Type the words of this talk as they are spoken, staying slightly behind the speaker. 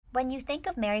When you think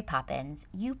of Mary Poppins,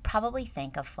 you probably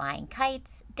think of flying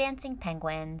kites, dancing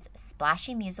penguins,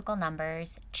 splashy musical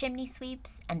numbers, chimney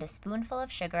sweeps, and a spoonful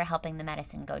of sugar helping the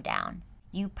medicine go down.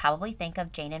 You probably think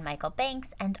of Jane and Michael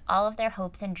Banks and all of their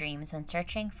hopes and dreams when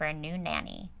searching for a new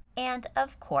nanny. And,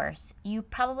 of course, you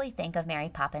probably think of Mary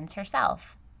Poppins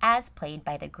herself, as played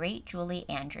by the great Julie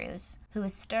Andrews, who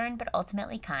is stern but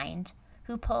ultimately kind,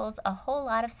 who pulls a whole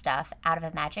lot of stuff out of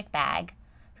a magic bag,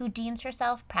 who deems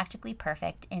herself practically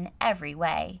perfect in every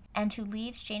way, and who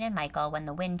leaves Jane and Michael when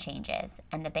the wind changes,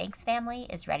 and the Banks family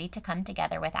is ready to come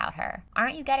together without her.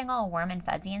 Aren't you getting all warm and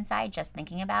fuzzy inside just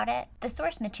thinking about it? The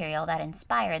source material that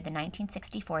inspired the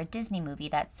 1964 Disney movie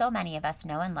that so many of us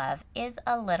know and love is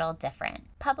a little different.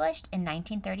 Published in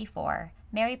 1934,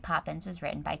 Mary Poppins was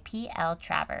written by P.L.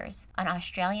 Travers, an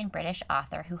Australian-British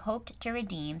author who hoped to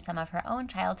redeem some of her own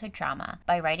childhood trauma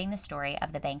by writing the story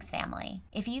of the Banks family.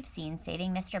 If you've seen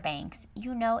Saving Mr. Banks,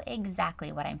 you know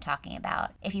exactly what I'm talking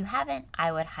about. If you haven't,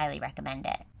 I would highly recommend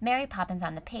it. Mary Poppins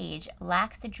on the page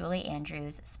lacks the Julie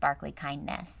Andrews sparkly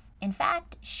kindness. In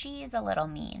fact, she's a little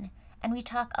mean, and we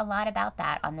talk a lot about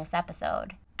that on this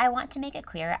episode. I want to make it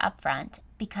clear up front,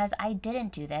 because I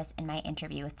didn't do this in my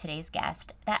interview with today's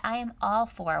guest, that I am all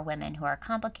for women who are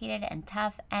complicated and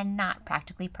tough and not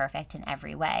practically perfect in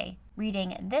every way.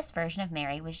 Reading this version of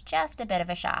Mary was just a bit of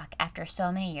a shock after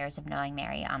so many years of knowing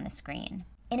Mary on the screen.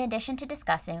 In addition to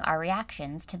discussing our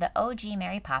reactions to the OG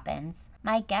Mary Poppins,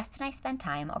 my guest and I spent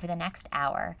time over the next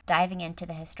hour diving into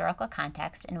the historical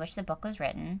context in which the book was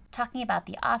written, talking about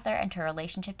the author and her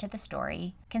relationship to the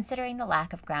story, considering the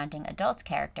lack of grounding adult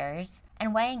characters,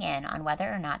 and weighing in on whether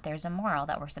or not there's a moral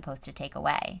that we're supposed to take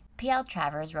away. P.L.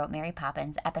 Travers wrote Mary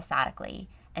Poppins episodically,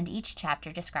 and each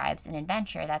chapter describes an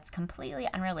adventure that's completely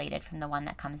unrelated from the one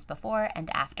that comes before and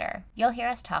after. You'll hear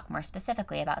us talk more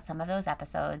specifically about some of those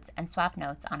episodes and swap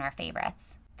notes on our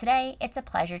favorites. Today, it's a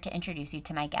pleasure to introduce you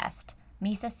to my guest,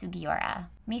 Misa Sugiura.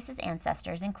 Misa's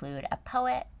ancestors include a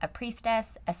poet, a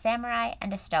priestess, a samurai,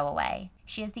 and a stowaway.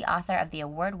 She is the author of the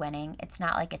award-winning It's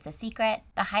Not Like It's a Secret,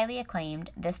 the highly acclaimed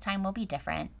This Time Will Be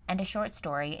Different, and a short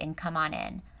story in Come On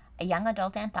In, a young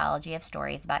adult anthology of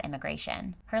stories about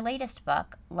immigration. Her latest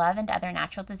book, Love and Other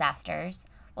Natural Disasters,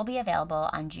 will be available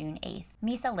on June 8th.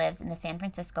 Misa lives in the San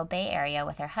Francisco Bay Area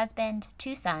with her husband,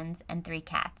 2 sons, and 3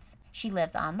 cats. She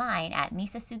lives online at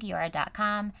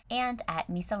misasugiura.com and at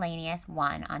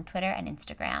miscellaneous1 on Twitter and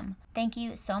Instagram. Thank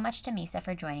you so much to Misa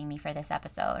for joining me for this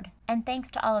episode. And thanks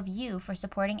to all of you for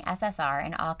supporting SSR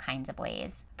in all kinds of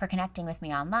ways, for connecting with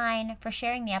me online, for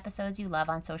sharing the episodes you love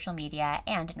on social media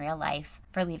and in real life,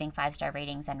 for leaving 5-star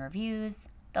ratings and reviews.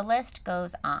 The list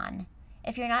goes on.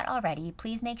 If you're not already,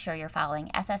 please make sure you're following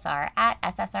SSR at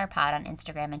SSRPod on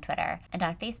Instagram and Twitter, and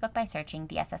on Facebook by searching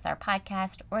the SSR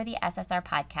Podcast or the SSR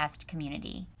Podcast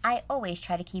community. I always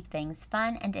try to keep things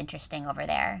fun and interesting over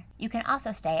there. You can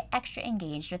also stay extra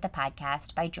engaged with the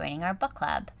podcast by joining our book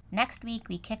club. Next week,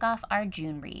 we kick off our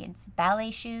June reads,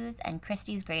 Ballet Shoes and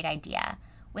Christie's Great Idea,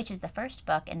 which is the first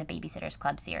book in the Babysitters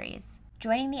Club series.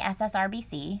 Joining the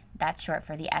SSRBC, that's short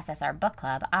for the SSR Book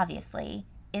Club, obviously,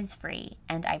 is free,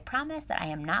 and I promise that I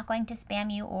am not going to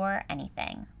spam you or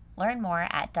anything. Learn more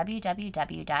at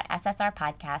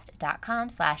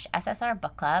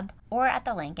www.ssrpodcast.com/ssrbookclub or at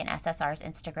the link in SSR's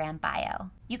Instagram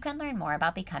bio. You can learn more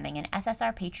about becoming an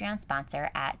SSR Patreon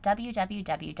sponsor at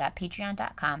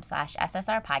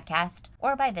www.patreon.com/ssrpodcast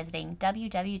or by visiting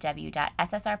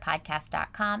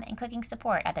www.ssrpodcast.com and clicking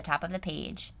support at the top of the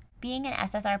page. Being an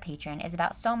SSR patron is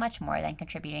about so much more than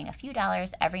contributing a few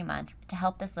dollars every month to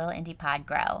help this little indie pod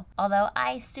grow, although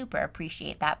I super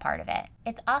appreciate that part of it.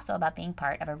 It's also about being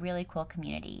part of a really cool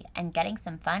community and getting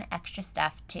some fun extra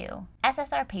stuff too.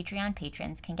 SSR Patreon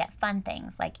patrons can get fun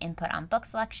things like input on book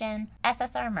selection,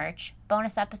 SSR merch,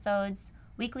 bonus episodes,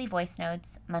 weekly voice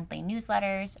notes, monthly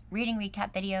newsletters, reading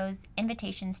recap videos,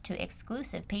 invitations to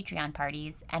exclusive Patreon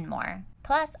parties, and more.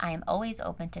 Plus, I am always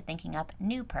open to thinking up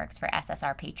new perks for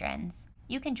SSR patrons.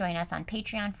 You can join us on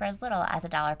Patreon for as little as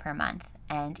 $1 per month,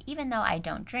 and even though I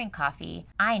don't drink coffee,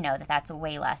 I know that that's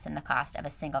way less than the cost of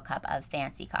a single cup of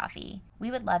fancy coffee.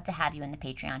 We would love to have you in the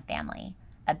Patreon family.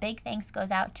 A big thanks goes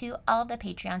out to all of the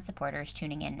Patreon supporters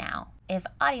tuning in now. If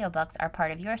audiobooks are part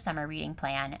of your summer reading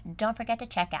plan, don't forget to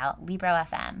check out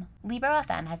Libro.fm.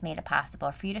 Libro.fm has made it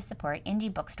possible for you to support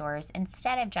indie bookstores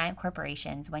instead of giant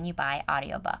corporations when you buy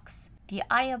audiobooks. The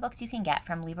audiobooks you can get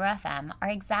from Libro.fm are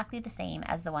exactly the same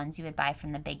as the ones you would buy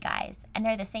from the big guys, and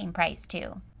they're the same price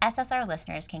too. SSR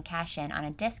listeners can cash in on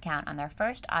a discount on their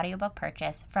first audiobook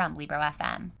purchase from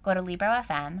Libro.fm. Go to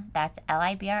Libro.fm, that's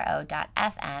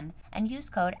libro.fm, and use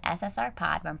code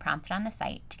SSRPOD when prompted on the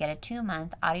site to get a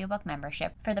 2-month audiobook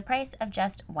membership for the price of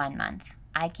just 1 month.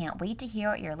 I can't wait to hear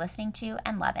what you're listening to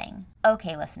and loving.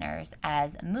 Okay, listeners,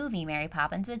 as movie Mary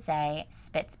Poppins would say,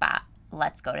 spit spot.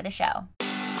 Let's go to the show.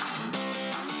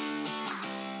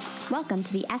 Welcome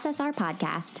to the SSR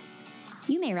podcast.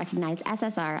 You may recognize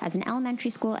SSR as an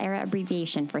elementary school era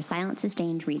abbreviation for silent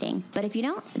sustained reading, but if you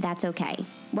don't, that's okay.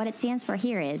 What it stands for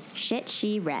here is Shit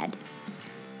She Read.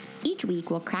 Each week,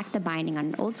 we'll crack the binding on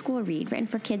an old school read written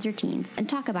for kids or teens and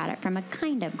talk about it from a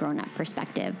kind of grown-up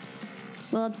perspective.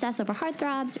 We'll obsess over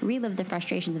heartthrobs, relive the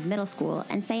frustrations of middle school,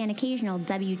 and say an occasional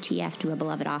WTF to a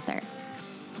beloved author.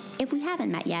 If we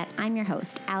haven't met yet, I'm your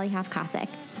host, Allie Hoff-Kosick,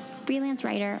 freelance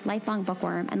writer, lifelong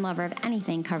bookworm, and lover of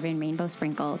anything covered in rainbow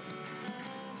sprinkles.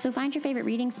 So find your favorite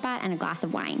reading spot and a glass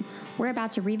of wine. We're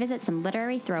about to revisit some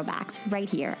literary throwbacks right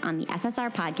here on the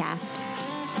SSR podcast.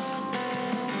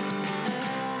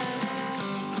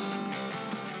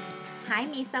 Hi,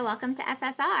 Misa. Welcome to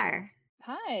SSR.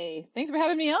 Hi. Thanks for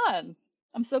having me on.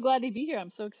 I'm so glad to be here. I'm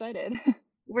so excited.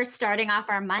 We're starting off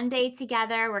our Monday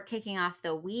together. We're kicking off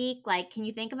the week. Can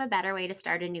you think of a better way to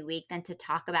start a new week than to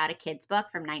talk about a kid's book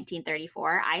from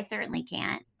 1934? I certainly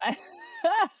can't.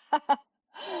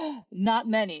 Not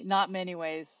many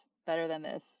ways better than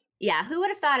this. Yeah, who would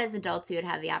have thought as adults we would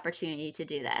have the opportunity to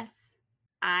do this?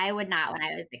 I would not when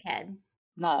I was a kid.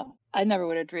 No, I never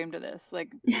would have dreamed of this,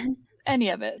 any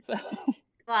of it. So.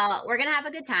 Well, we're going to have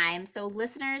a good time. So,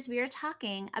 listeners, we are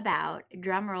talking about,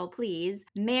 drumroll please,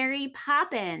 Mary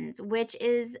Poppins, which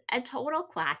is a total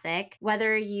classic.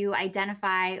 Whether you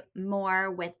identify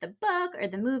more with the book or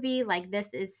the movie,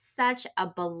 this is such a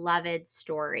beloved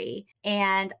story.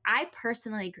 And I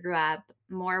personally grew up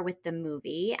more with the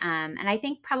movie. And I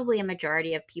think probably a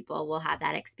majority of people will have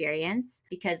that experience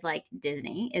because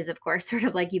Disney is of course sort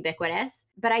of ubiquitous.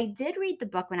 But I did read the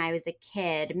book when I was a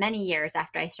kid, many years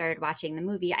after I started watching the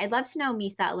movie. I'd love to know,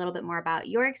 Misa, a little bit more about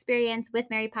your experience with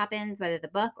Mary Poppins, whether the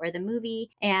book or the movie,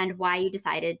 and why you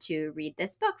decided to read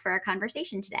this book for our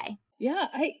conversation today. Yeah,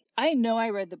 I know I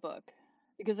read the book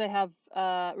because I have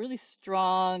a really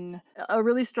strong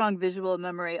visual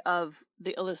memory of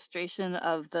the illustration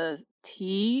of the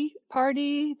tea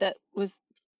party that was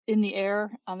in the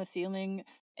air on the ceiling.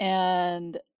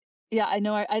 And yeah, I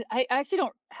know I actually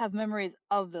don't have memories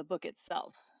of the book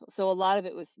itself. So a lot of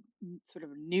it was sort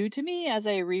of new to me as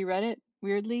I reread it,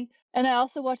 weirdly. And I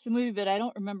also watched the movie, but I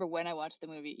don't remember when I watched the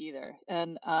movie either.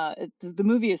 And the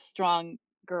movie is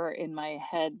stronger in my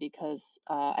head because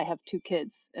I have two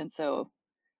kids, and so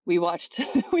we watched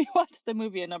we watched the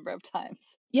movie a number of times.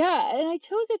 Yeah, and I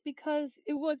chose it because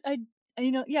it was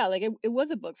it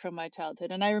was a book from my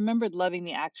childhood, and I remembered loving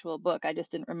the actual book. I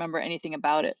just didn't remember anything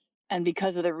about it. And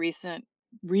because of the recent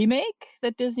remake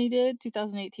that Disney did,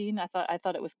 2018, I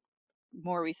thought it was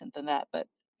more recent than that. But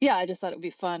yeah, I just thought it would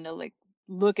be fun to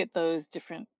look at those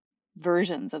different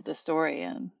versions of the story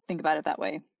and think about it that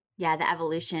way. Yeah, the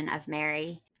evolution of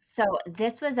Mary. So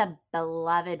this was a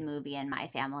beloved movie in my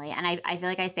family. And I feel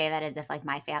like I say that as if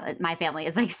my family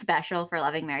is special for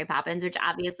loving Mary Poppins, which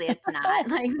obviously it's not.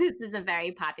 This is a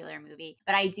very popular movie.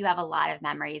 But I do have a lot of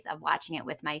memories of watching it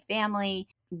with my family.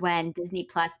 When Disney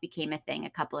Plus became a thing a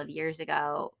couple of years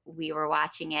ago, we were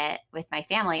watching it with my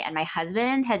family, and my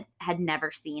husband had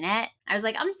never seen it. I was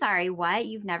like, I'm sorry, what?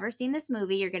 You've never seen this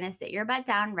movie? You're going to sit your butt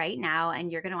down right now and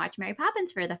you're going to watch Mary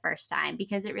Poppins for the first time,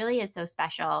 because it really is so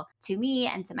special to me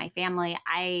and to my family.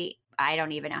 I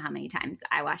don't even know how many times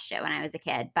I watched it when I was a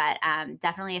kid, but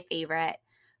definitely a favorite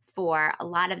for a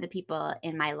lot of the people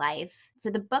in my life. So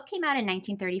the book came out in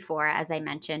 1934, as I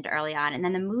mentioned early on, and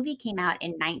then the movie came out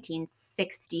in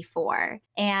 1964.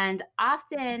 And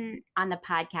often on the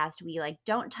podcast, we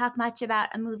don't talk much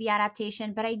about a movie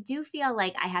adaptation, but I do feel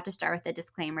like I have to start with a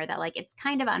disclaimer that it's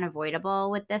kind of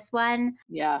unavoidable with this one.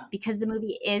 Yeah. Because the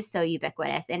movie is so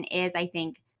ubiquitous and is, I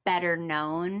think, better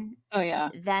known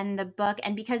than the book,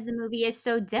 and because the movie is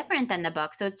so different than the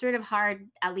book, so it's sort of hard,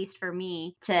 at least for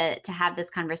me, to have this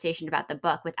conversation about the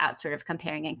book without sort of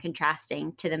comparing and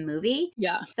contrasting to the movie.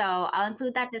 So I'll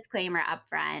include that disclaimer up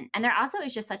front. And there also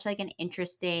is just such an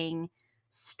interesting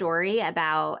story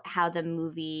about how the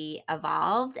movie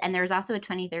evolved. And there's also a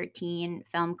 2013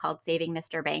 film called Saving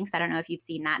Mr. Banks. I don't know if you've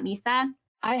seen that, Misa.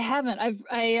 I haven't.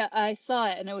 I saw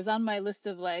it and it was on my list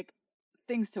of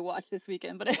things to watch this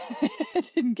weekend, but I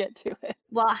didn't get to it.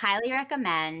 Well, highly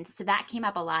recommend. So that came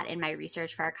up a lot in my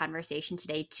research for our conversation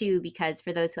today too, because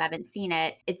for those who haven't seen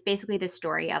it, it's basically the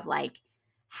story of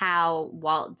how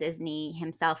Walt Disney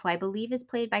himself, who I believe is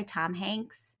played by Tom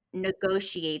Hanks,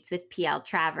 negotiates with P.L.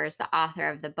 Travers, the author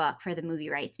of the book, for the movie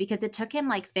rights, because it took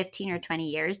him 15 or 20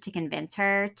 years to convince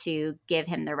her to give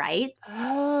him the rights.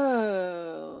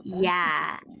 Oh,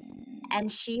 yeah.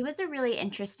 And she was a really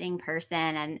interesting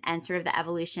person, and sort of the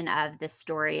evolution of the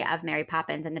story of Mary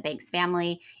Poppins and the Banks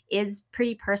family is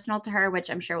pretty personal to her, which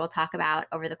I'm sure we'll talk about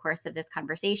over the course of this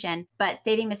conversation. But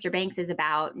Saving Mr. Banks is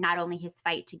about not only his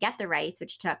fight to get the rights,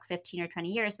 which took 15 or 20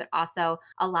 years, but also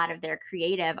a lot of their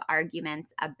creative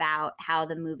arguments about how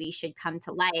the movie should come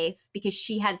to life because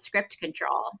she had script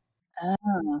control.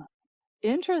 Oh,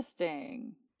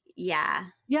 interesting. Yeah.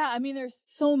 Yeah, I mean, there's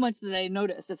so much that I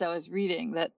noticed as I was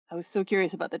reading that I was so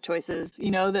curious about the choices,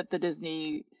 that the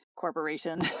Disney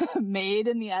Corporation made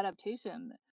in the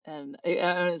adaptation. And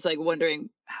I was like wondering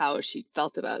how she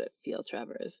felt about it, Field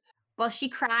Travers. Well, she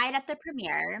cried at the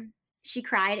premiere. She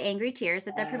cried angry tears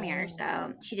at the premiere, so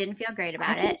Oh, she didn't feel great I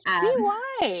about can it. see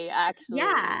why, actually.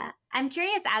 Yeah. I'm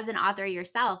curious as an author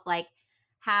yourself, like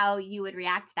how you would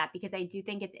react to that because I do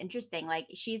think it's interesting. Like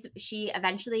she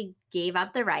eventually gave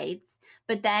up the rights,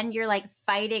 but then you're like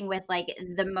fighting with like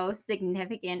the most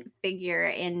significant figure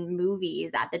in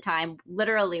movies at the time,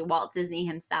 literally Walt Disney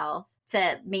himself,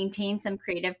 to maintain some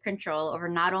creative control over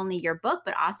not only your book,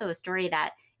 but also a story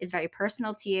that is very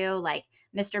personal to you. Like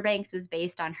Mr. Banks was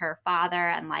based on her father,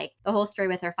 and like the whole story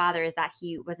with her father is that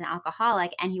he was an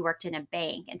alcoholic and he worked in a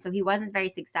bank. And so he wasn't very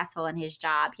successful in his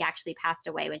job. He actually passed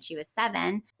away when she was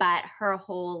 7, but her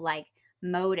whole like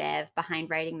motive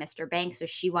behind writing Mr. Banks was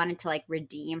she wanted to like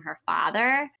redeem her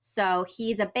father. So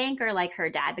he's a banker like her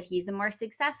dad, but he's a more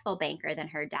successful banker than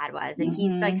her dad was. And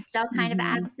he's like Mm-hmm. still kind of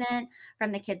Mm-hmm. absent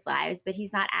from the kids' lives, but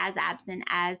he's not as absent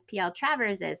as P.L.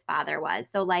 Travers' father was.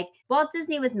 So like Walt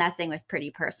Disney was messing with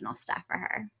pretty personal stuff for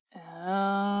her.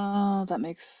 Oh, that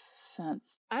makes sense.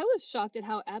 I was shocked at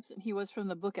how absent he was from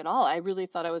the book at all. I really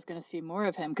thought I was going to see more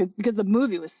of him because the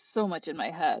movie was so much in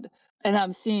my head. And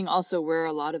I'm seeing also where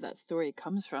a lot of that story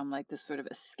comes from, like this sort of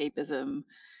escapism,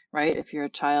 right? If you're a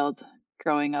child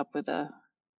growing up with a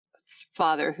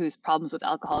father whose problems with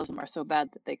alcoholism are so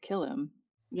bad that they kill him.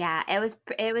 Yeah, it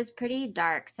was pretty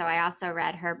dark. So I also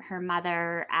read her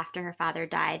mother after her father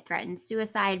died threatened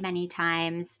suicide many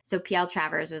times. So P.L.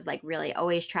 Travers was like really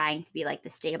always trying to be like the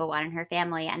stable one in her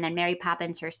family. And then Mary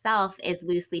Poppins herself is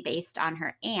loosely based on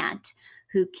her aunt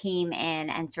who came in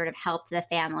and sort of helped the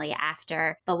family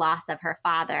after the loss of her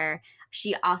father.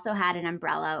 She also had an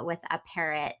umbrella with a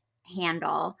parrot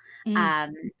handle.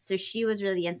 Mm. So she was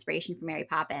really the inspiration for Mary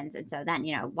Poppins. And so then,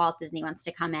 Walt Disney wants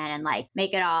to come in and like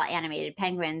make it all animated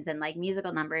penguins and like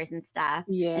musical numbers and stuff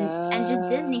and just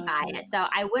Yeah. Disneyfy it. So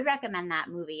I would recommend that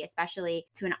movie, especially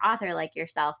to an author like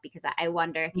yourself, because I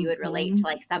wonder if you would relate to Hmm.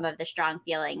 like some of the strong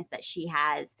feelings that she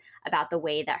has about the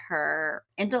way that her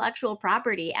intellectual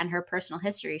property and her personal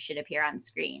history should appear on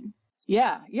screen.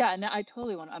 Yeah. Yeah. And I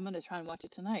totally I'm going to try and watch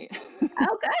it tonight.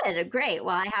 Oh, good. Great.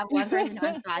 Well, I have one person who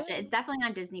wants to watch it. It's definitely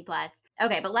on Disney Plus.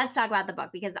 Okay, but let's talk about the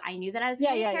book because I knew that I was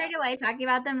going Yeah. to get Yeah. Yeah. carried away talking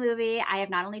about the movie. I have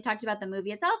not only talked about the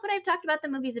movie itself, but I've talked about the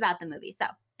movies about the movie. So,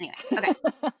 anyway, okay.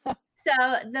 So,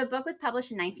 the book was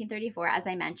published in 1934, as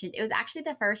I mentioned. It was actually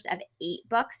the first of 8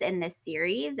 books in this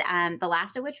series, the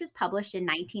last of which was published in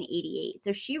 1988.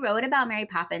 So, she wrote about Mary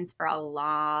Poppins for a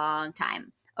long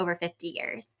time, over 50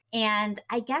 years. And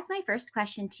I guess my first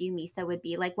question to you, Misa, would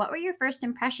be like, what were your first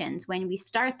impressions when we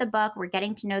start the book? We're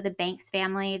getting to know the Banks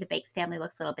family. The Banks family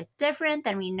looks a little bit different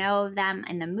than we know of them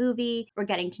in the movie. We're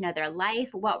getting to know their life.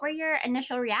 What were your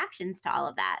initial reactions to all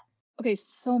of that? Okay,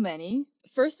 so many.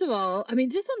 First of all, I mean,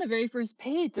 just on the very first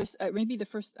page, there's maybe the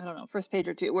first, I don't know, first page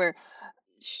or two, where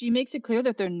she makes it clear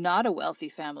that they're not a wealthy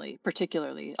family,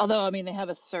 particularly. Although, I mean, they have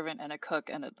a servant and a cook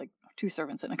and like 2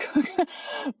 servants and a cook.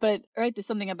 But, right, there's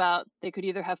something about they could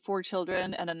either have 4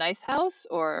 children and a nice house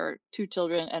or 2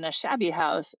 children and a shabby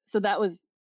house. So that was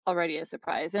already a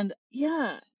surprise. And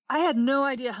yeah, I had no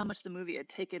idea how much the movie had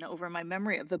taken over my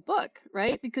memory of the book,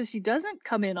 right? Because she doesn't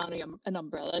come in on an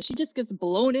umbrella. She just gets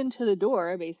blown into the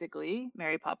door, basically,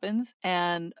 Mary Poppins.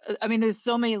 And I mean, there's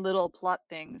so many little plot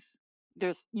things.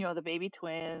 There's, the baby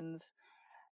twins.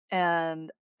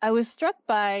 And I was struck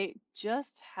by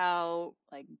just how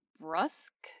like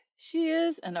brusque she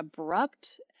is and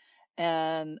abrupt.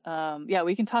 And yeah,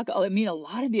 we can talk. I mean, a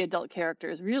lot of the adult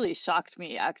characters really shocked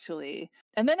me, actually.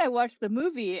 And then I watched the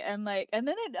movie, and then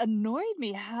it annoyed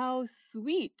me how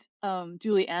sweet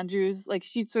Julie Andrews, like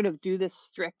she'd sort of do this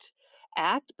strict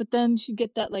act, but then she'd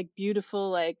get that like beautiful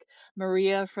like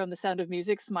Maria from The Sound of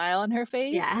Music smile on her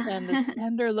face Yeah. and this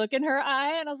tender look in her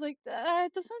eye, and I was like, that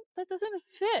doesn't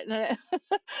fit.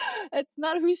 It's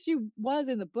not who she was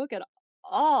in the book at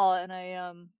all.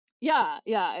 And yeah,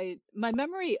 my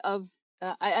memory of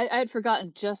I had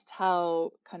forgotten just how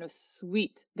kind of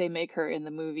sweet they make her in the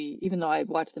movie, even though I'd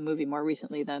watched the movie more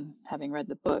recently than having read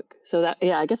the book. So that,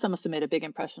 yeah, I guess that must have made a big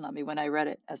impression on me when I read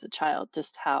it as a child,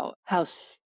 just how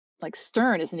like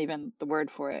stern isn't even the word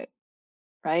for it,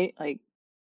 right? Like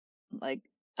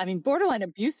I mean, borderline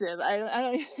abusive. I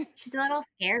don't She's a little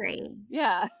scary.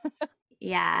 yeah.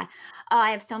 Yeah. Oh,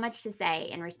 I have so much to say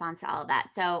in response to all of that.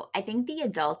 So I think the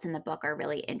adults in the book are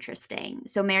really interesting.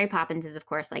 So Mary Poppins is, of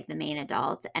course, like the main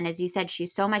adult. And as you said,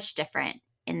 she's so much different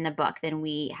in the book than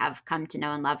we have come to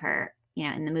know and love her,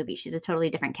 in the movie. She's a totally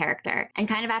different character. And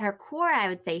kind of at her core, I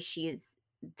would say she's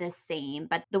the same,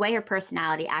 but the way her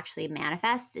personality actually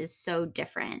manifests is so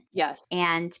different. Yes.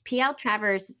 And PL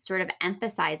Travers sort of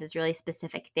emphasizes really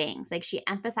specific things. Like she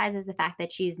emphasizes the fact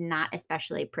that she's not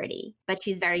especially pretty, but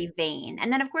she's very vain.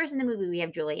 And then, of course, in the movie, we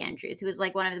have Julie Andrews, who is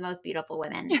like one of the most beautiful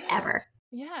women ever.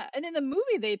 Yeah, and in the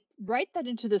movie, they write that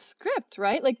into the script,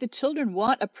 right? Like the children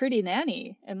want a pretty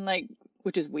nanny, and like,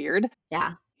 which is weird.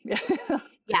 Yeah. Yeah.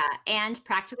 Yeah, and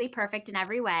practically perfect in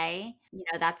every way.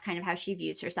 That's kind of how she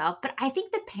views herself. But I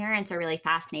think the parents are really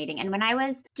fascinating. And when I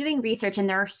was doing research, and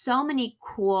there are so many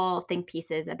cool think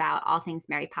pieces about all things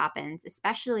Mary Poppins,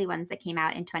 especially ones that came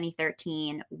out in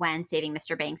 2013 when Saving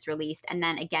Mr. Banks released, and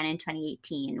then again in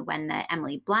 2018 when the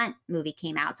Emily Blunt movie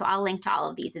came out. So I'll link to all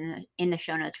of these in the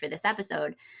show notes for this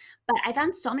episode. But I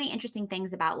found so many interesting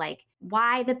things about like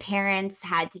why the parents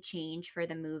had to change for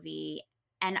the movie,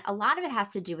 and a lot of it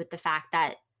has to do with the fact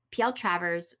that P.L.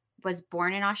 Travers was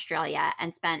born in Australia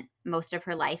and spent most of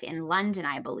her life in London,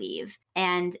 I believe.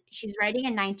 And she's writing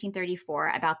in 1934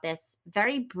 about this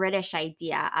very British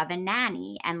idea of a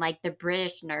nanny and like the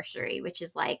British nursery, which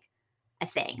is like a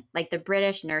thing. Like the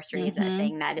British nursery is a Hmm.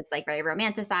 thing that is like very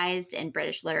romanticized in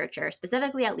British literature,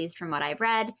 specifically, at least from what I've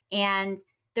read. And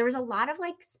there was a lot of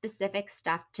like specific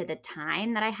stuff to the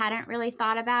time that I hadn't really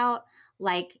thought about.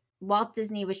 Like Walt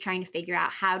Disney was trying to figure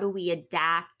out how do we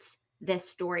adapt this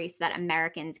story so that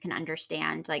Americans can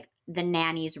understand like the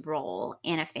nanny's role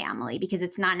in a family, because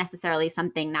it's not necessarily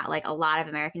something that like a lot of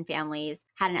American families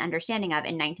had an understanding of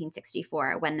in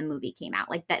 1964 when the movie came out.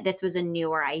 Like that this was a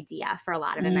newer idea for a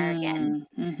lot of Americans.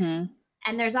 Mm-hmm.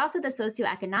 And there's also the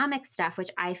socioeconomic stuff, which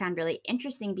I found really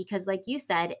interesting because, like you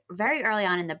said, very early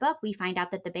on in the book, we find out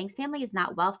that the Banks family is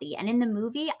not wealthy. And in the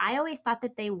movie, I always thought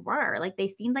that they were. Like, they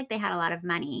seemed like they had a lot of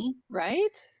money. Right?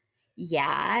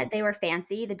 Yeah, they were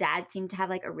fancy. The dad seemed to have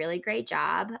like a really great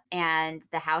job, and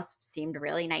the house seemed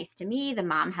really nice to me. The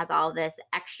mom has all this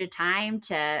extra time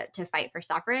to fight for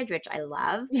suffrage, which I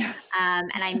love. Yes.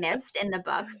 And I missed in the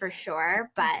book for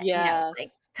sure. But like Yes.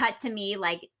 cut to me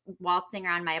like waltzing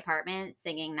around my apartment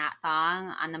singing that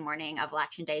song on the morning of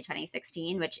Election Day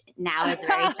 2016, which now is a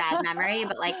very sad memory.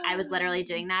 But like I was literally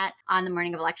doing that on the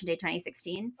morning of Election Day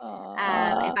 2016. If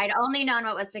Aw. I'd only known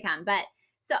what was to come, but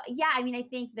so yeah, I mean, I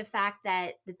think the fact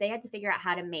that they had to figure out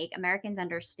how to make Americans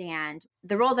understand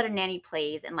the role that a nanny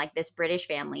plays in like this British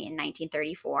family in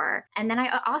 1934. And then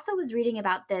I also was reading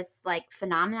about this like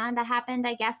phenomenon that happened,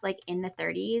 I guess, like in the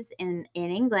 30s in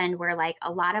England, where like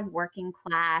a lot of working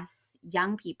class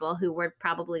young people who were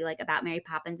probably like about Mary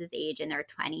Poppins' age in their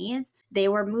 20s, they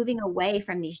were moving away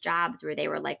from these jobs where they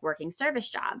were like working service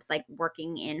jobs, like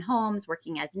working in homes,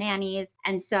 working as nannies.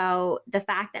 And so the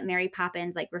fact that Mary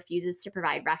Poppins like refuses to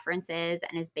provide references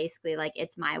and is basically like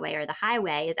it's my way or the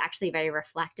highway is actually very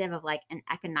reflective of like an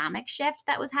economic shift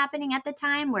that was happening at the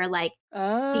time, where like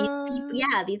these people, Uh,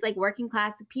 yeah, these like working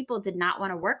class people did not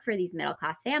want to work for these middle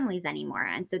class families anymore.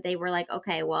 And so they were like,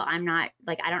 okay, well, I'm not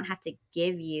like, I don't have to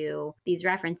give you these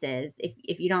references.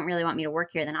 If you don't really want me to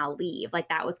work here, then I'll leave. Like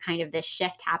that was kind of this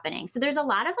shift happening. So there's a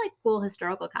lot of like cool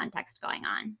historical context going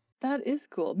on. that is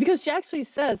cool because she actually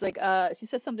says like she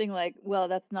says something like, well,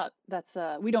 that's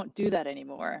we don't do that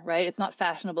anymore, right? It's not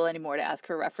fashionable anymore to ask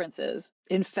for references.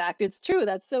 In fact, it's true.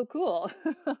 That's so cool.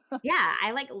 Yeah,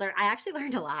 I like I actually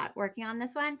learned a lot working on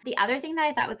this one. The other thing that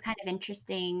I thought was kind of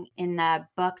interesting in the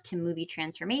book to movie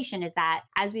transformation is that,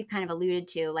 as we've kind of alluded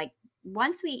to, like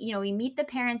once we meet the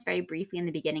parents very briefly in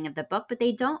the beginning of the book, but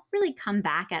they don't really come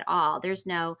back at all. There's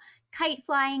no kite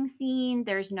flying scene.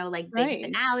 There's no like big Right.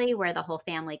 finale where the whole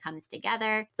family comes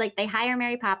together. It's like they hire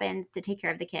Mary Poppins to take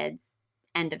care of the kids.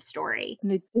 End of story. And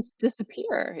they just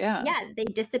disappear. Yeah. Yeah, they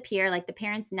disappear. Like the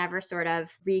parents never sort of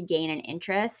regain an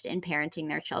interest in parenting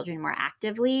their children more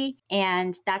actively.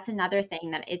 And that's another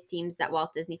thing that it seems that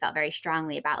Walt Disney felt very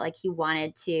strongly about. Like he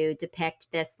wanted to depict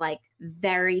this like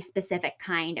very specific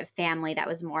kind of family that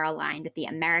was more aligned with the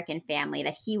American family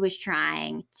that he was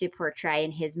trying to portray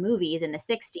in his movies in the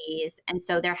 60s. And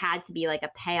so there had to be like a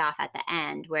payoff at the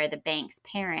end where the Banks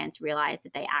parents realized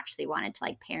that they actually wanted to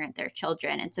like parent their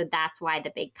children. And so that's why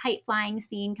the big kite flying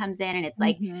scene comes in. And it's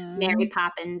like Mary Hmm.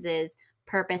 Poppins's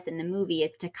purpose in the movie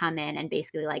is to come in and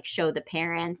basically like show the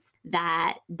parents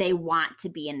that they want to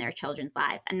be in their children's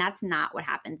lives. And that's not what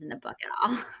happens in the book at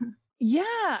all.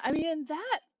 Yeah. I mean, and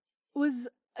that was,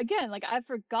 again, like, I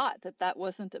forgot that that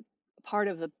wasn't a part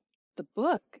of the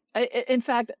book. In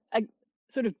fact, I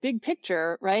sort of big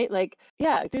picture, right? Like,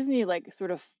 yeah, Disney, like, sort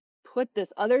of put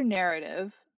this other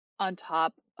narrative on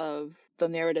top of the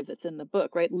narrative that's in the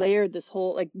book, right? Layered this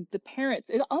whole, like, the parents,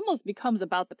 it almost becomes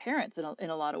about the parents in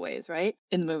a lot of ways, right?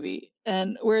 In the movie.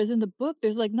 And whereas in the book,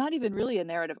 there's like not even really a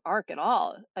narrative arc at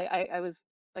all. I was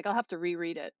like, I'll have to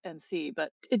reread it and see,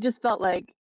 but it just felt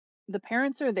like the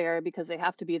parents are there because they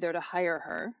have to be there to hire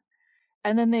her,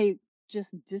 and then they just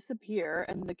disappear,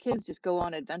 and the kids just go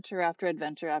on adventure after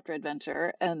adventure after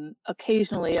adventure, and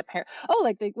occasionally a parent, oh,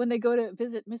 like, they when they go to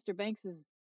visit Mr. Banks's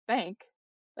bank,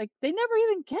 like, they never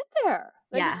even get there.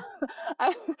 Like, Yeah.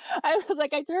 I I was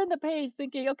like, I turned the page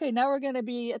thinking, "Okay, now we're gonna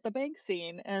be at the bank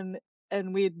scene," and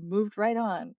we'd moved right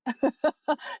on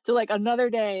to, like, another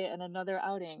day and another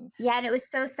outing. Yeah, and it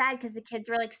was so sad because the kids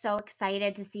were, like, so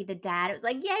excited to see the dad. It was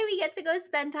like, "Yay, we get to go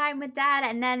spend time with dad,"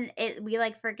 and then we,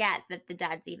 like, forget that the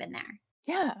dad's even there.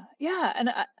 Yeah, yeah, and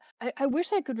I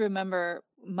wish I could remember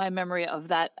my memory of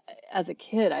that as a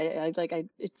kid. I like I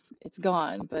it's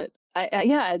gone, but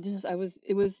yeah, I just I was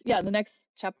it was yeah. The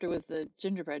next chapter was the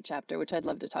gingerbread chapter, which I'd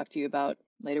love to talk to you about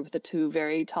later with the two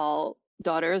very tall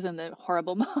daughters and the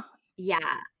horrible mom. Yeah.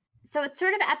 So it's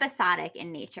sort of episodic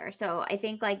in nature. So I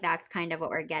think like that's kind of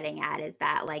what we're getting at is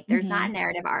that like there's not a Hmm.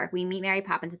 narrative arc. We meet Mary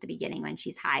Poppins at the beginning when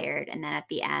she's hired and then at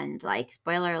the end like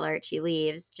spoiler alert she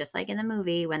leaves just like in the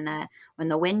movie when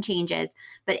the wind changes.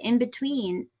 But in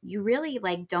between you really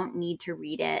like don't need to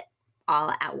read it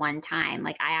all at one time.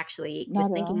 Like I actually was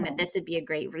Not at thinking that all. this would be a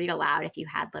great read aloud if you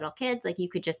had little kids. Like you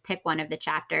could just pick one of the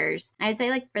chapters. I'd say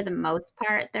like for the most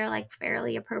part, they're like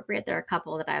fairly appropriate. There are a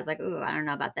couple that I was like, ooh, I don't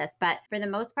know about this. But for the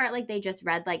most part, like they just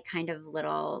read like kind of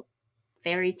little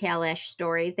fairy tale-ish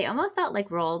stories. They almost felt like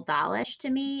Roald Dahl-ish to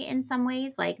me in some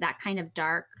ways, like that kind of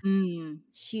dark, Mm.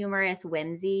 humorous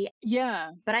whimsy.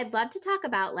 Yeah. But I'd love to talk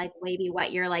about, like, maybe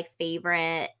what your, like,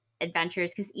 favorite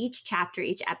adventures, because each chapter,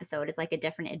 each episode is, like, a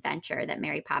different adventure that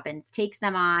Mary Poppins takes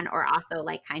them on or also,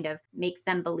 like, kind of makes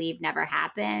them believe never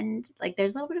happened. Like,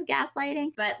 there's a little bit of gaslighting,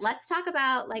 but let's talk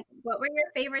about, like, what were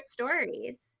your favorite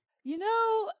stories? You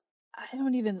know, I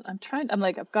don't even, I'm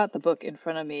like, I've got the book in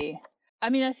front of me. I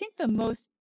mean, I think the most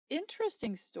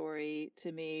interesting story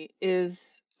to me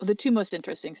is the two most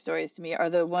interesting stories to me are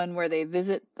the one where they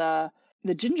visit the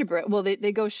gingerbread. Well,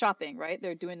 they go shopping, right?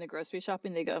 They're doing the grocery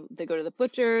shopping. They go to the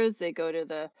butchers, they go to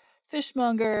the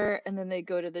fishmonger, and then they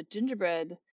go to the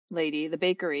gingerbread lady, the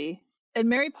bakery. And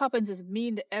Mary Poppins is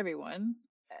mean to everyone.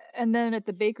 And then at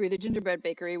the bakery, the gingerbread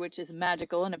bakery, which is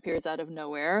magical and appears out of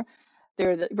nowhere,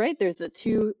 there's the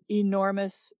two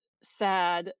enormous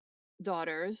sad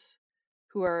daughters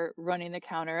who are running the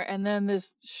counter, and then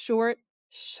this short,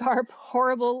 sharp,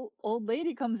 horrible old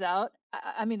lady comes out.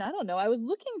 I mean, I don't know. I was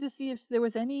looking to see if there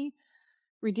was any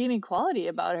redeeming quality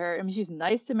about her. I mean, she's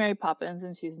nice to Mary Poppins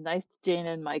and she's nice to Jane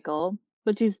and Michael,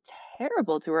 but she's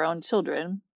terrible to her own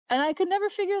children. And I could never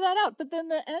figure that out. But then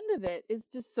the end of it is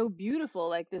just so beautiful.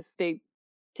 Like this, they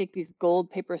take these gold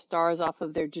paper stars off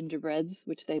of their gingerbreads,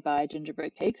 which they buy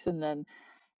gingerbread cakes, and then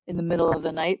in the middle of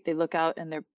the night, they look out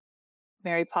and they're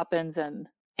Mary Poppins and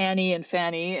Annie and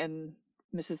Fanny and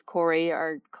Mrs. Corey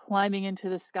are climbing into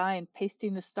the sky and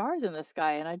pasting the stars in the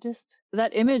sky. And I just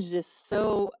that image is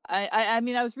so I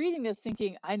mean, I was reading this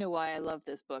thinking, I know why I loved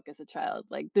this book as a child.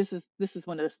 Like this is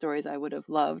one of the stories I would have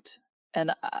loved.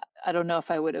 And I don't know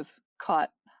if I would have caught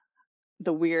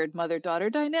the weird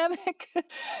mother-daughter dynamic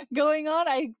going on.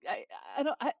 I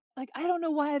don't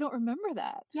know why I don't remember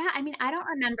that. Yeah, I mean, I don't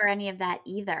remember any of that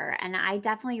either, and I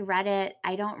definitely read it.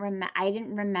 I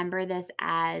didn't remember this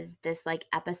as this, like,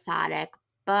 episodic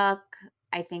book.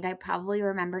 I think I probably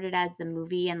remembered it as the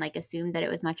movie and, like, assumed that it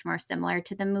was much more similar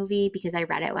to the movie because I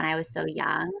read it when I was so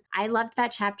young. I loved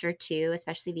that chapter too,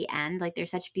 especially the end, like,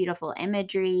 there's such beautiful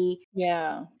imagery.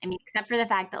 Yeah. I mean, except for the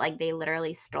fact that, like, they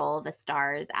literally stole the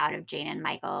stars out of Jane and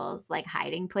Michael's, like,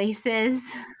 hiding places.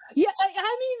 Yeah, I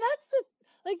mean, that's the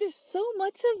like, there's so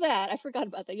much of that. I forgot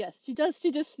about that. Yes, she does.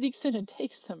 She just sneaks in and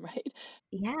takes them, right?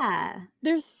 Yeah.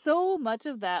 There's so much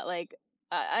of that, like,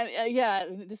 yeah,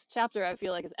 this chapter I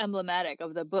feel like is emblematic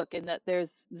of the book in that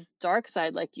there's this dark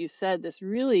side, like you said, this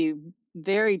really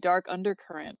very dark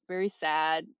undercurrent, very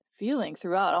sad feeling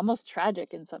throughout, almost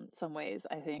tragic in some ways,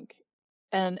 I think.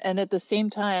 And at the same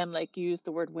time, like you used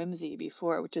the word whimsy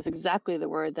before, which is exactly the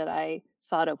word that I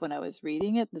thought of when I was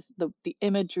reading it. The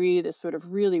imagery, this sort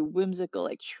of really whimsical,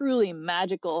 like truly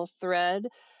magical thread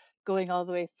going all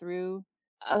the way through.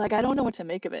 like, I don't know what to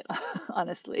make of it,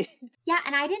 honestly. Yeah,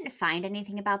 and I didn't find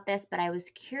anything about this, but I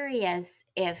was curious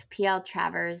if P.L.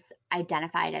 Travers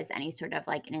identified as any sort of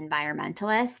like an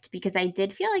environmentalist, because I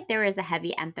did feel like there was a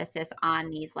heavy emphasis on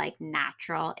these like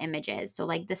natural images. So,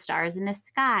 like the stars in the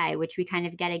sky, which we kind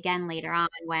of get again later on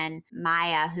when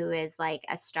Maya, who is like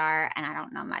a star, and I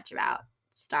don't know much about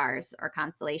stars or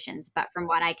constellations, but from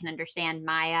what I can understand,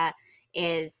 Maya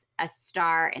is a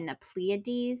star in the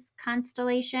Pleiades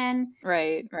constellation,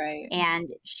 Right, right. and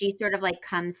she sort of like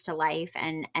comes to life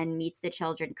and meets the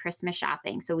children Christmas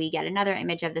shopping. So we get another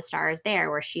image of the stars there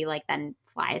where she like then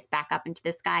flies back up into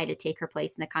the sky to take her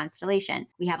place in the constellation.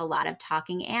 We have a lot of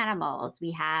talking animals.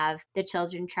 We have the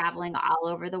children traveling all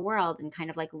over the world and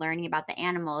kind of like learning about the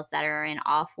animals that are in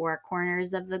all four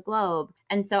corners of the globe.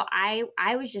 And so I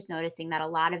was just noticing that a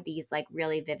lot of these like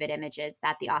really vivid images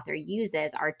that the author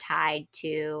uses are tied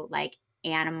to like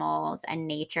animals and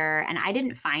nature, and I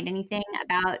didn't find anything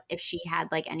about if she had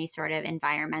like any sort of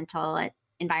environmental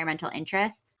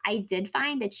interests. I did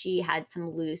find that she had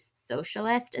some loose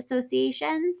socialist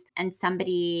associations, and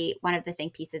one of the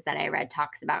think pieces that I read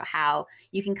talks about how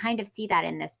you can kind of see that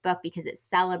in this book because it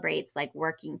celebrates like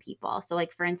working people. So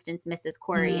like for instance, Mrs.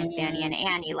 Corey and Fanny and Mm,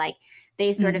 Annie, like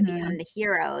they sort of become mhm, the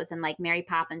heroes, and like Mary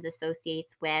Poppins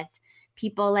associates with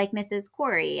people like Mrs.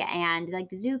 Corey and like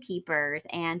the zookeepers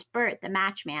and Bert the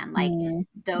matchman. Like mm,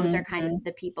 those are kind of mhm.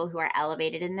 the people who are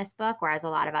elevated in this book, whereas a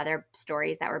lot of other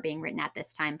stories that were being written at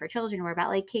this time for children were about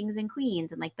like kings and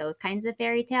queens and like those kinds of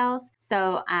fairy tales.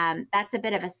 So that's a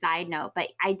bit of a side note, but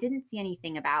I didn't see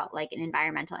anything about like an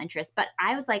environmental interest. But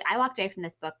I was like, I walked away from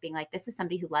this book being like, this is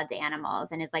somebody who loves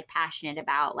animals and is like passionate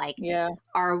about like Yeah.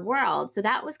 our world. So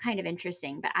that was kind of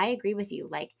interesting. But I agree with you.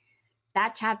 Like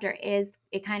that chapter is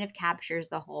it kind of captures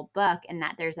the whole book, and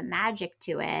that there's a magic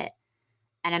to it,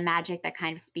 and a magic that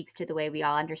kind of speaks to the way we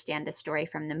all understand the story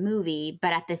from the movie.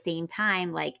 But at the same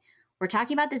time, like we're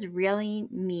talking about this really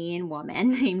mean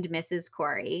woman named Mrs.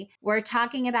 Corey. We're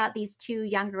talking about these two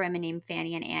younger women named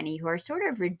Fanny and Annie who are sort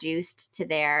of reduced to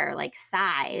their like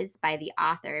size by the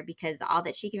author because all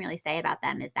that she can really say about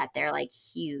them is that they're like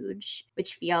huge,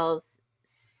 which feels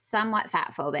somewhat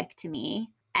fat phobic to me.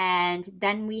 And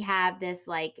then we have this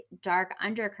like dark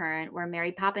undercurrent where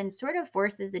Mary Poppins sort of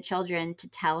forces the children to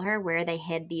tell her where they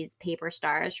hid these paper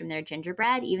stars from their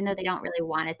gingerbread, even though they don't really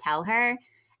want to tell her.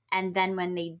 And then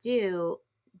when they do,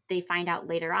 they find out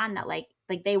later on that like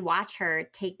they watch her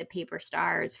take the paper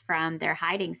stars from their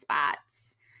hiding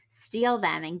spots, steal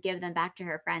them and give them back to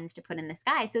her friends to put in the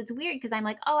sky. So it's weird because I'm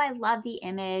like, "Oh, I love the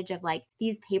image of like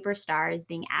these paper stars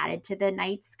being added to the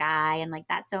night sky and like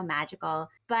that's so magical."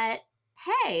 But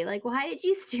hey, like why did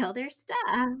you steal their stuff?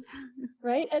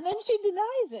 Right? And then she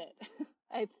denies it.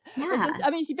 I Which is, Yeah. I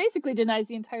mean, she basically denies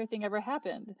the entire thing ever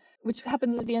happened, which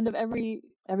happens at the end of every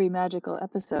magical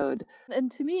episode.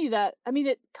 And to me that, I mean,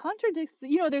 it contradicts,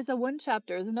 there's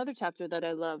there's another chapter that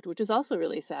I loved, which is also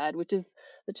really sad, which is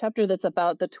the chapter that's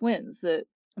about the twins, the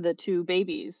two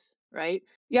babies, right?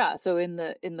 Yeah, so in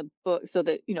the book, so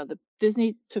that, the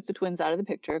Disney took the twins out of the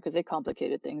picture because they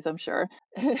complicated things, I'm sure.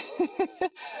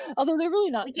 Although they're really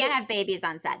not We can't have babies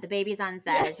on set. The babies on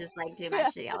yeah. set is just like too Yeah.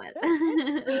 much to deal with.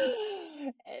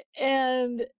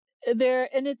 And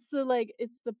it's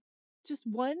the just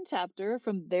one chapter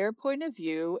from their point of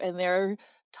view, and they're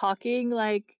talking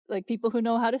like people who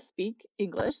know how to speak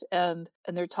English, and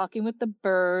they're talking with the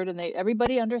bird, and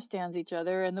everybody understands each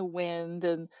other, and the wind,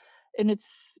 and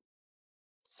it's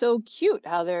so cute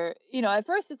how they're, at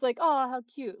first it's like, oh, how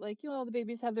cute, like, the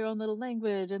babies have their own little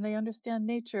language and they understand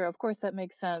nature, of course that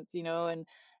makes sense,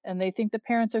 and they think the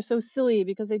parents are so silly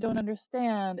because they don't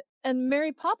understand. And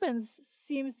Mary Poppins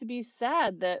seems to be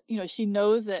sad that, she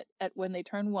knows that when they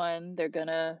turn one they're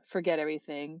gonna forget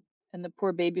everything, and the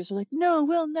poor babies are like, no,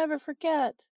 we'll never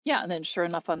forget. Yeah, and then sure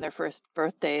enough, on their first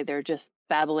birthday they're just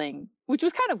babbling, which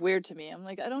was kind of weird to me. I'm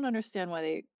like, I don't understand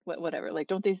why whatever. Like,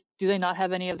 do they not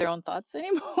have any of their own thoughts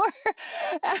anymore?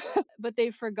 But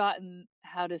they've forgotten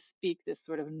how to speak this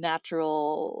sort of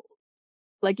natural,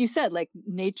 like you said, like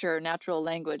natural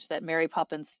language that Mary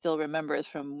Poppins still remembers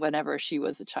from whenever she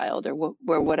was a child, or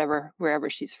wherever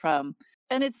she's from.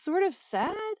 And it's sort of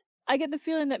sad. I get the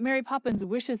feeling that Mary Poppins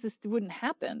wishes this wouldn't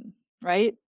happen,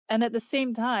 right? And at the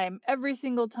same time, every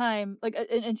single time, like,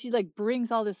 and she like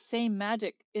brings all this same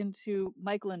magic into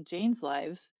Michael and Jane's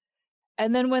lives.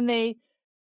 And then when they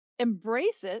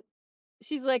embrace it,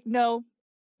 she's like, no,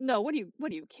 no, what are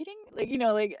you kidding? Like,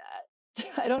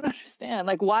 I don't understand.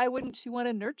 Like, why wouldn't she want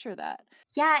to nurture that?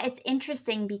 Yeah, it's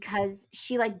interesting because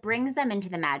she, like, brings them into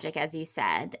the magic, as you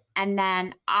said, and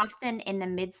then often in the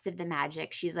midst of the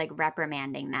magic, she's, like,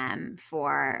 reprimanding them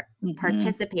for Hmm.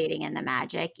 participating in the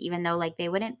magic, even though, like, they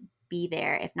wouldn't be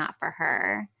there if not for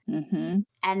her. Hmm.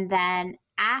 And then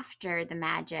after the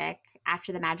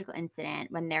magical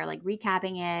incident, when they're, like,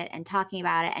 recapping it and talking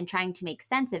about it and trying to make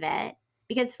sense of it,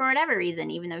 because for whatever reason,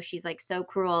 even though she's, like, so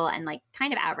cruel and, like,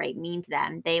 kind of outright mean to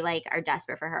them, they, like, are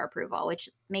desperate for her approval, which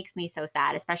makes me so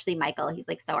sad, especially Michael. He's,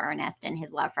 like, so earnest in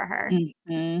his love for her.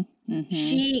 Hmm. Hmm.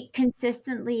 She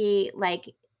consistently, like,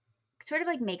 sort of,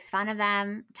 like, makes fun of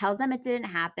them, tells them it didn't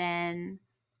happen,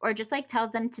 or just, like,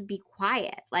 tells them to be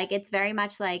quiet. Like, it's very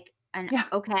much like an, Yeah.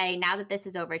 "Okay, now that this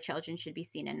is over, children should be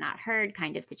seen and not heard,"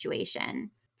 kind of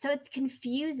situation. So it's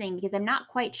confusing because I'm not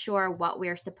quite sure what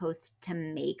we're supposed to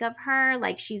make of her.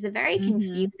 Like, she's a very Hmm.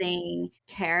 confusing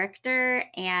character,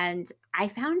 and I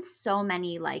found so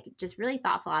many, like, just really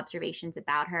thoughtful observations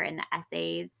about her in the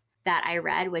essays that I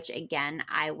read, which again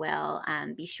I will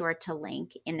be sure to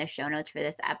link in the show notes for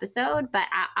this episode. But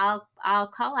I'll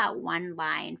call out one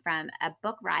line from a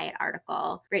Book Riot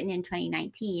article written in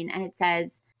 2019, and it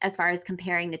says, as far as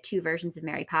comparing the two versions of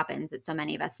Mary Poppins that so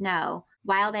many of us know,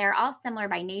 while they are all similar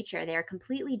by nature, they are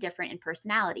completely different in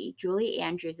personality. Julie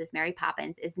Andrews' Mary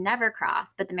Poppins is never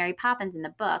cross, but the Mary Poppins in the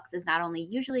books is not only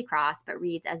usually cross, but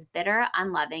reads as bitter,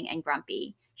 unloving, and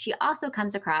grumpy. She also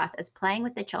comes across as playing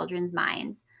with the children's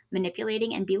minds,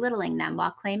 manipulating and belittling them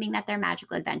while claiming that their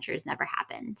magical adventures never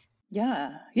happened.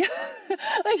 Yeah. Yeah.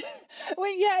 Like,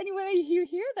 when you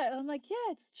hear that, I'm like, yeah,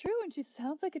 it's true. And she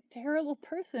sounds like a terrible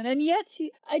person. And yet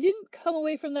I didn't come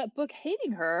away from that book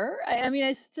hating her. I mean,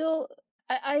 I still,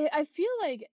 I feel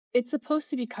like it's supposed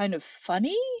to be kind of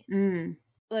funny. Mm.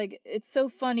 Like, it's so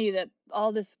funny that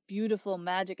all this beautiful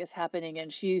magic is happening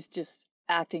and she's just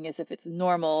acting as if it's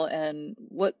normal and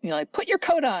like, put your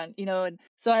coat on, and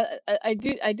so I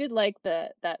did like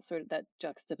that sort of that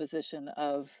juxtaposition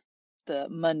of the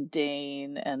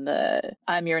mundane and the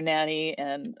I'm your nanny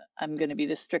and I'm going to be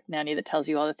the strict nanny that tells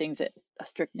you all the things that a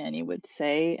strict nanny would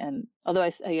say. And although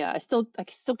yeah, I still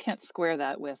can't square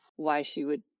that with why she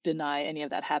would deny any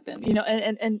of that happened,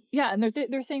 and yeah, and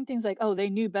they're saying things like, oh, they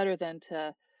knew better than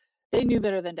to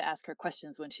ask her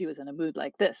questions when she was in a mood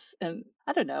like this. And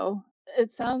I don't know.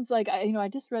 It sounds like I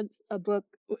just read a book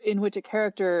in which a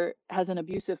character has an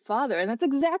abusive father, and that's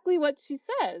exactly what she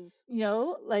says.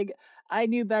 Like, I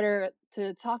knew better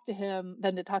to talk to him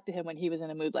than to talk to him when he was in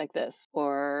a mood like this,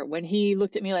 or when he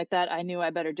looked at me like that, I knew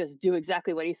I better just do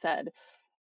exactly what he said.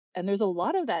 And there's a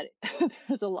lot of that.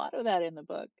 There's a lot of that in the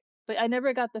book, but I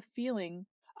never got the feeling.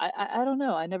 I don't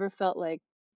know. I never felt like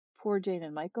poor Jane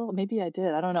and Michael. Maybe I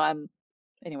did. I don't know.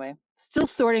 Anyway, still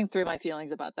sorting through my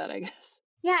feelings about that, I guess.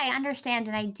 Yeah, I understand,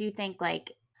 and I do think,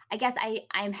 like, I guess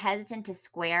I'm hesitant to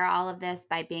square all of this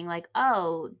by being like,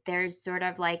 "Oh, there's sort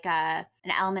of like an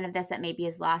element of this that maybe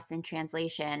is lost in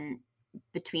translation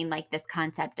between, like, this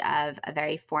concept of a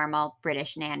very formal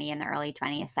British nanny in the early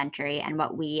 20th century and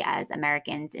what we as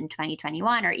Americans in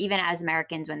 2021, or even as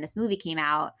Americans when this movie came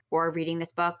out or reading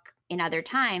this book in other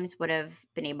times, would have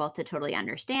been able to totally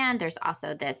understand." There's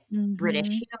also this British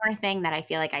Mhm. humor thing that I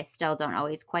feel like I still don't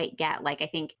always quite get. Like, I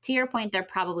think to your point, there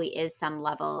probably is some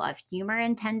level of humor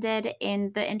intended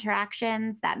in the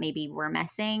interactions that maybe we're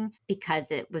missing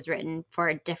because it was written for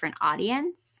a different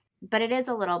audience. But it is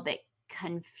a little bit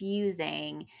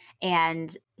confusing.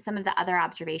 And some of the other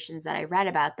observations that I read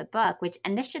about the book,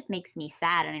 and this just makes me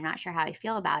sad, and I'm not sure how I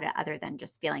feel about it other than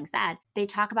just feeling sad. They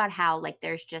talk about how, like,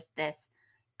 there's just this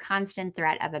constant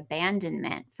threat of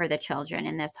abandonment for the children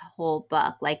in this whole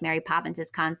book. Like, Mary Poppins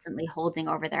is constantly holding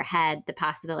over their head the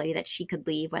possibility that she could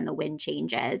leave when the wind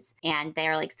changes. And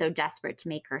they're, like, so desperate to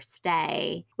make her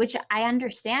stay, which I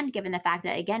understand given the fact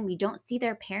that, again, we don't see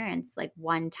their parents like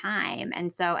one time.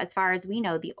 And so, as far as we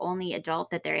know, the only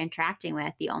adult that they're interacting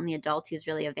with, the only adult who's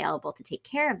really available to take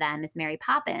care of them is Mary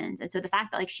Poppins. And so the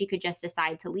fact that, like, she could just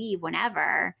decide to leave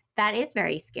whenever, that is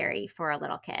very scary for a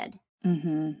little kid.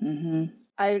 Mhm. Mhm.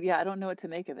 I don't know what to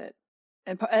make of it.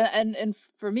 And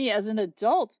for me as an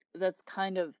adult, that's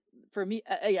kind of for me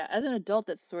yeah, as an adult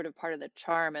that's sort of part of the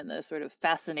charm and the sort of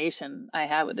fascination I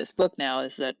have with this book now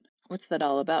is that what's that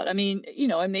all about? I mean,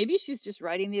 and maybe she's just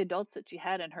writing the adults that she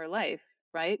had in her life,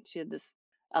 right? She had this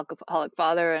alcoholic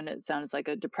father and it sounds like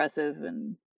a depressive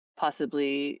and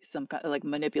possibly some kind of like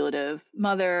manipulative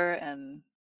mother and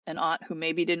an aunt who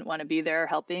maybe didn't want to be there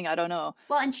helping. I don't know.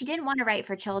 Well, and she didn't wanna write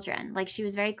for children, like, she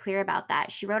was very clear about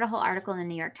that. She wrote a whole article in the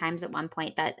New York Times at one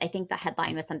point that I think the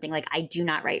headline was something like, "I do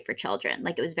not write for children."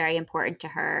 Like, it was very important to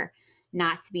her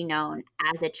not to be known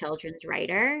as a children's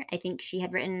writer. I think she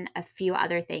had written a few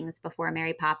other things before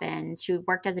Mary Poppins. She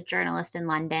worked as a journalist in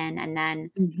London, and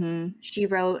then Mhm. she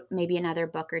wrote maybe another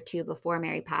book or two before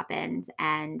Mary Poppins,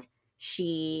 and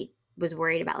she was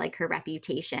worried about like her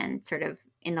reputation sort of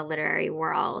in the literary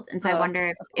world. And so I Oh, wonder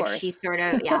of if she course. sort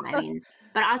of, yeah, I mean,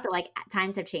 but also like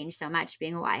times have changed so much.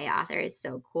 Being a YA author is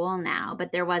so cool now,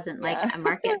 but there wasn't like Yeah. a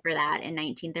market for that in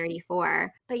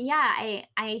 1934. But yeah,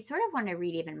 I sort of want to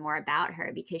read even more about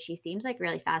her because she seems like a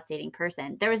really fascinating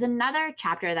person. There was another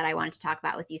chapter that I wanted to talk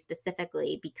about with you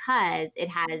specifically because it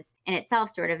has in itself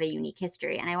sort of a unique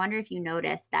history. And I wonder if you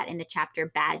noticed that in the chapter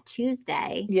Bad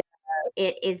Tuesday, Yeah.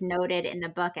 it is noted in the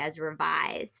book as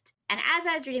revised. And as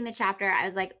I was reading the chapter, I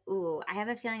was like, ooh, I have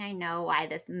a feeling I know why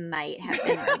this might have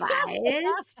been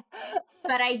revised.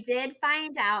 But I did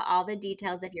find out all the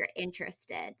details if you're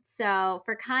interested. So,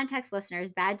 for context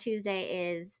listeners, Bad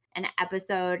Tuesday is an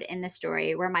episode in the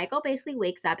story where Michael basically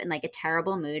wakes up in like a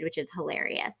terrible mood, which is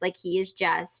hilarious. Like he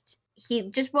just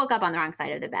woke up on the wrong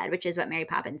side of the bed, which is what Mary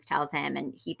Poppins tells him.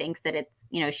 And he thinks that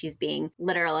it's, she's being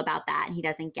literal about that and he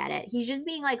doesn't get it. He's just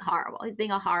being like horrible. He's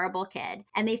being a horrible kid.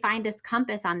 And they find this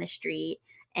compass on the street,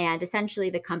 and essentially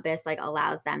the compass like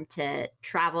allows them to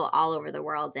travel all over the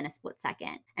world in a split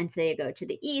second. And so they go to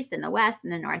the east and the west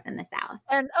and the north and the south.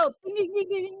 And oh, ding, ding, ding,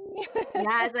 ding.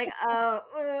 Yeah, it's like, oh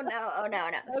no, oh no,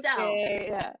 no. So Okay,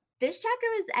 yeah. this chapter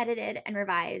was edited and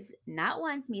revised not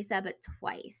once, Misa, but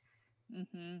twice.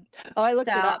 Mhm. Oh, I So looked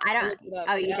it up. I I don't. looked it up,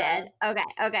 Oh, you yeah. did? Okay,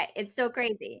 okay. It's so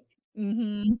crazy.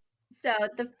 Mhm. So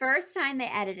the first time they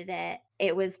edited it,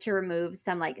 it was to remove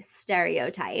some like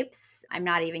stereotypes. I'm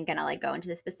not even going to like go into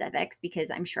the specifics because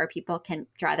I'm sure people can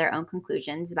draw their own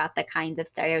conclusions about the kinds of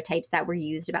stereotypes that were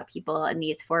used about people in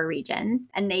these four regions.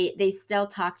 And they still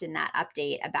talked in that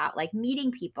update about like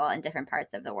meeting people in different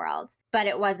parts of the world, but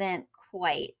it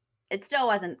still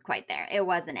wasn't quite there. It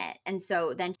wasn't it. And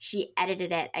so then she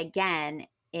edited it again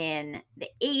in the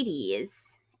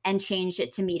 80s and changed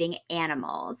it to meeting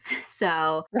animals.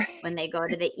 So when they go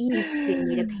to the east, they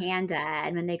meet a panda.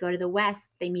 And when they go to the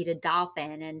west, they meet a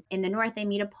dolphin. And in the north, they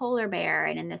meet a polar bear.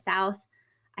 And in the south,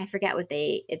 I forget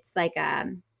it's like, I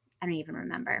don't even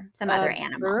remember, some A other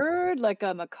animal. bird, like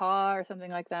a macaw or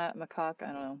something like that? Macaque, I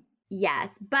don't know.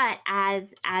 Yes, but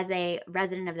as a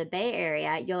resident of the Bay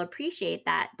Area, you'll appreciate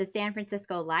that the San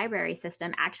Francisco library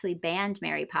system actually banned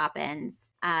Mary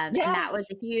Poppins, and Yeah. that was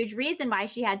a huge reason why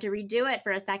she had to redo it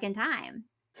for a second time.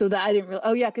 So that I didn't really.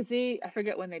 Oh, yeah, 'cause I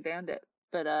forget when they banned it,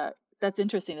 but, that's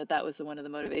interesting that that was one of the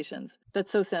motivations.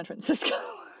 That's so San Francisco.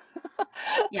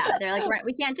 Yeah, they're like,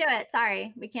 "We can't do it.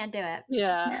 Sorry, we can't do it."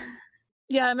 Yeah.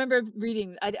 Yeah, I remember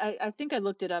reading I think I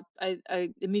looked it up.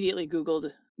 I immediately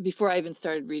Googled before I even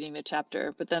started reading the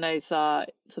chapter, but then I saw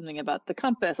something about the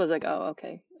compass. I was like, "Oh,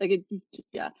 okay." Like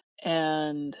yeah.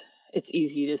 And it's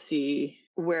easy to see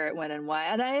where it went and why.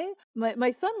 And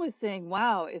my son was saying,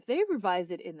 "Wow, if they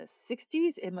revised it in the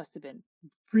 60s, it must have been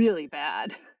really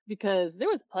bad." Because there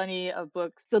was plenty of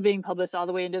books still being published all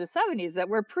the way into the 70s that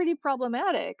were pretty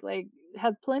problematic. Like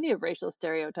had plenty of racial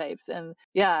stereotypes. And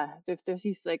yeah, if there's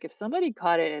these like if somebody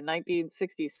caught it in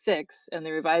 1966 and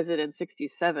they revised it in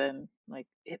 67, like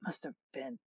it must have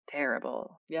been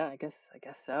terrible. Yeah, I guess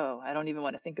so. I don't even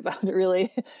want to think about it really.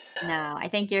 No, I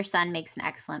think your son makes an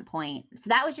excellent point. So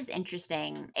that was just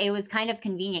interesting. It was kind of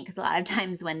convenient because a lot of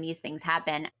times when these things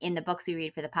happen in the books we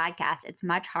read for the podcast, it's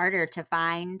much harder to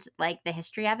find like the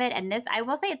history of it. And this, I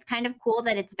will say, it's kind of cool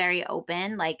that it's very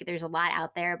open. Like there's a lot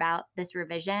out there about this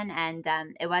revision, and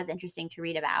it was interesting to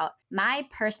read about. My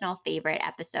personal favorite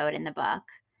episode in the book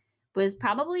was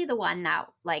probably the one that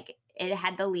like it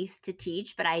had the least to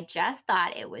teach, but I just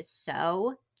thought it was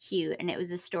so cute. And it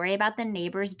was a story about the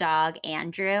neighbor's dog,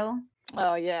 Andrew.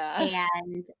 Oh yeah.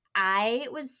 And I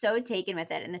was so taken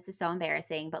with it. And this is so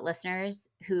embarrassing, but listeners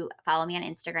who follow me on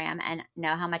Instagram and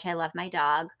know how much I love my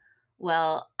dog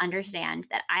will understand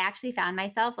that I actually found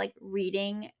myself like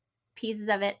reading pieces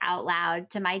of it out loud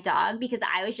to my dog because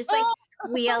I was just like Oh.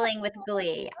 squealing with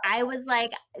glee. I was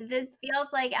like, this feels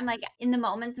like I'm like in the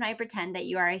moments when I pretend that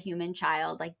you are a human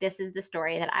child, like this is the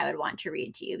story that I would want to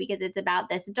read to you because it's about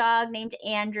this dog named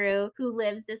Andrew who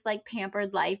lives this like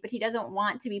pampered life, but he doesn't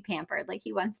want to be pampered. Like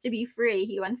he wants to be free.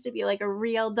 He wants to be like a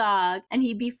real dog. And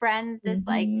he befriends this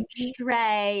like Mhm.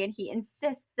 stray and he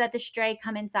insists that the stray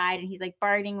come inside and he's like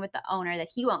bargaining with the owner that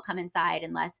he won't come inside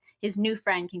unless his new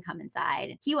friend can come inside.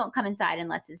 And he won't come inside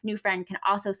unless his new friend can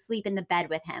also sleep in the bed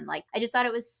with him. Like, I just thought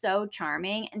it was so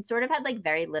charming and sort of had like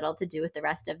very little to do with the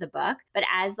rest of the book. But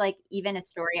as like even a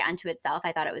story unto itself,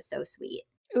 I thought it was so sweet.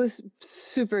 It was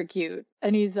super cute.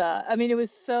 And he's I mean it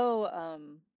was so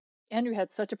Andrew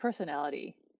had such a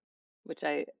personality. which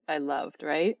I loved,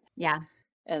 right? Yeah.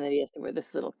 And then he has to wear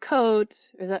this little coat.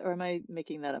 Or am I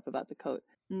making that up about the coat?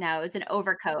 No, it's an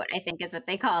overcoat, I think is what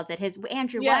they called it. His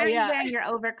Andrew, why Yeah, aren't you yeah. wearing your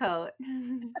overcoat?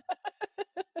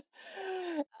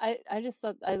 I just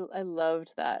thought I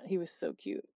loved that. He was so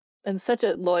cute and such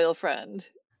a loyal friend.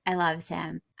 I loved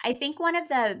him. I think one of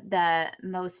the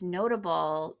most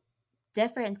notable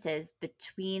differences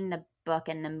between the book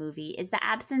and the movie is the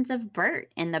absence of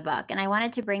Bert in the book. And I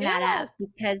wanted to bring that Yes. up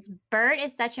because Bert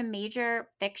is such a major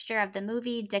fixture of the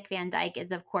movie. Dick Van Dyke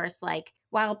is, of course, like,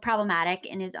 while problematic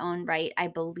in his own right, I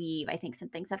believe, I think some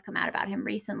things have come out about him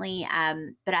recently.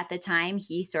 But at the time,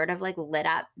 he sort of like lit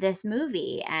up this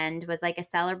movie and was like a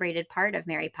celebrated part of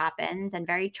Mary Poppins and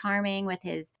very charming with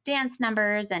his dance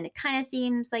numbers. And it kind of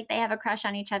seems like they have a crush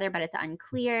on each other, but it's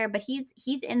unclear. But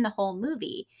he's in the whole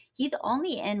movie. He's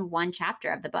only in one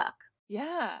chapter of the book.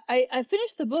 Yeah. I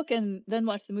finished the book and then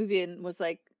watched the movie and was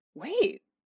like, wait,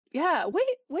 yeah, wait,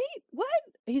 what?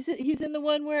 He's in the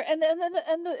one where and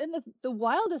the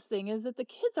wildest thing is that the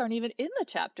kids aren't even in the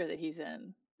chapter that he's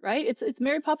in. Right? It's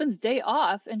Mary Poppins' day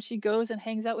off and she goes and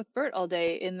hangs out with Bert all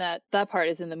day in that part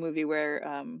is in the movie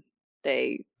where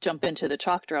they jump into the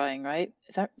chalk drawing, right?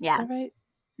 Is Yeah. that right?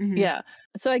 Hmm. Yeah.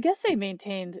 So I guess they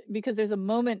maintained because there's a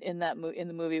moment in in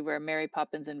the movie where Mary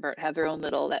Poppins and Bert have their own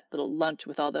that little lunch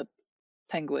with all the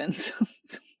penguins.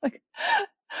 Like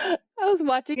I was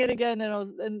watching it again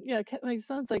and my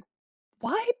son's like,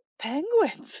 "Why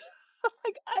penguins?"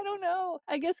 Like, I don't know.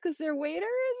 I guess because 'cause they're waiters,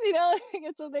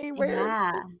 and so they wear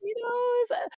Yeah.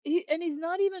 tuxedos. And he's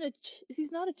not even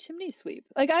he's not a chimney sweep.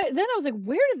 Like I was like,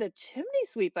 "Where did the chimney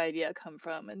sweep idea come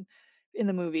from?" And in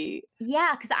the movie.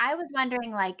 Yeah, because I was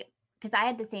wondering, like, because I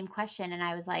had the same question, and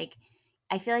I was like,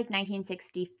 I feel like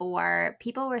 1964,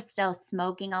 people were still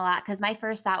smoking a lot. Because my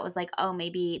first thought was like, oh,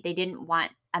 maybe they didn't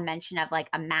want a mention of like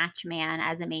a match man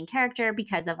as a main character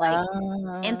because of like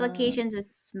Ah. implications with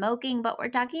smoking. But we're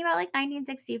talking about like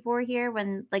 1964 here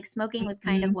when like smoking was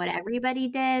kind of Mhm. what everybody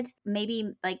did.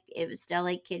 Maybe like it was still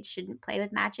like kids shouldn't play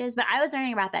with matches. But I was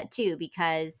learning about that too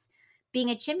because being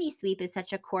a chimney sweep is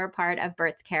such a core part of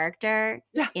Bert's character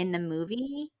Yeah, in the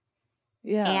movie.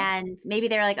 yeah. And maybe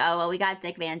they're like, "Oh, well, we got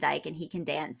Dick Van Dyke and he can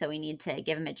dance, so we need to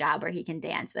give him a job where he can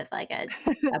dance with like a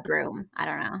broom." I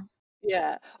don't know.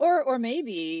 Yeah. Or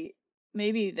maybe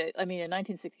that I mean in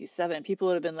 1967 people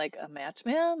would have been like a match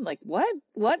man? Like what?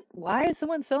 What? Why is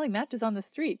someone selling matches on the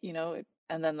street,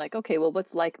 And then like, okay, well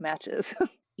what's like matches?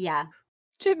 Yeah.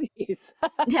 Chimneys.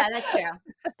 Yeah, that's true.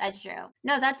 That's true.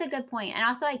 No, that's a good point. And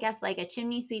also, I guess like a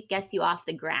chimney sweep gets you off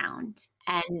the ground.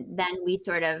 And then we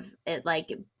sort of it like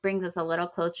brings us a little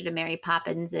closer to Mary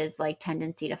Poppins's like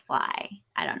tendency to fly.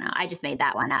 I don't know. I just made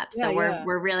that one up. Yeah, So we're yeah.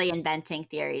 we're really inventing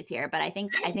theories here, but I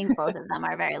think both of them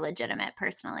are very legitimate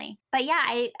personally. But yeah,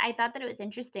 I thought that it was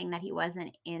interesting that he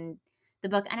wasn't in the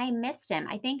book and I missed him.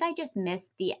 I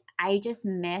just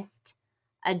missed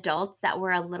adults that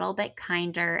were a little bit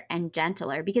kinder and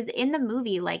gentler because in the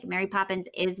movie like Mary Poppins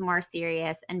is more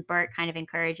serious and Bert kind of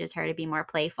encourages her to be more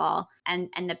playful and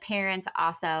the parents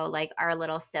also like are a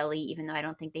little silly even though I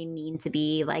don't think they mean to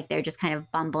be like they're just kind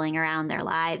of bumbling around their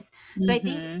lives. So I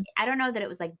think Mhm. I don't know that it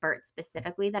was like Bert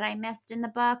specifically that I missed in the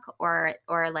book or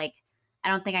like I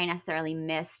don't think I necessarily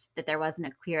missed that there wasn't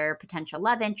a clear potential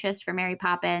love interest for Mary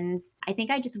Poppins. I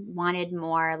think I just wanted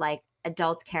more like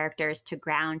adult characters to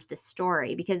ground the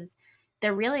story because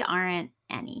there really aren't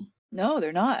any. No,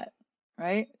 they're not.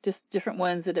 Right? Just different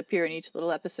ones that appear in each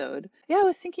little episode. Yeah, I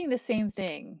was thinking the same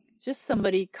thing. Just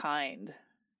somebody kind,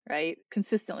 right?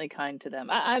 Consistently kind to them.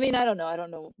 I mean, I don't know. I don't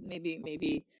know.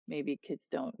 Maybe kids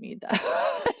don't need that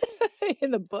in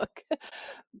the book.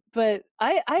 But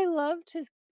I loved his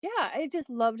I just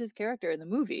loved his character in the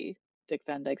movie. Dick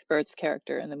Van Dyke Bert's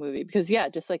character in the movie because yeah,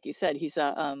 just like you said, he's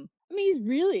I mean, he's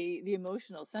really the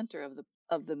emotional center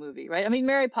of the movie, right? I mean,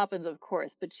 Mary Poppins, of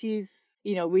course, but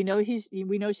we know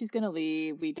she's gonna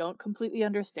leave. We don't completely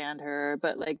understand her,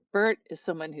 but like Bert is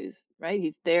someone who's right.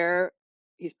 He's there.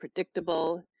 He's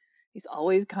predictable. He's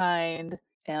always kind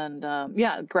and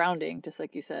yeah, grounding. Just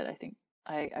like you said, I think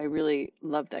I really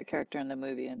loved that character in the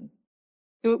movie, and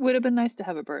it would have been nice to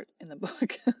have a Bert in the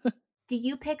book. Do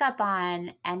you pick up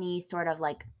on any sort of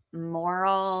like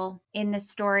moral in the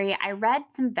story? I read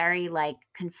some very like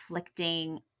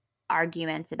conflicting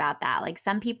arguments about that. Like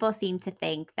some people seem to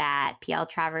think that PL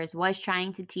Travers was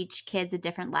trying to teach kids a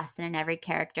different lesson in every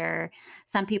character.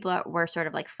 Some people were sort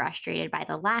of like frustrated by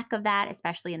the lack of that,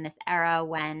 especially in this era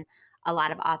when a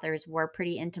lot of authors were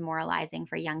pretty into moralizing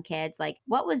for young kids. Like,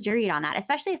 what was your read on that?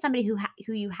 Especially as somebody who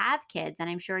you have kids, and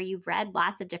I'm sure you've read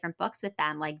lots of different books with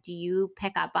them. Like, do you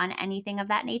pick up on anything of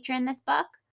that nature in this book?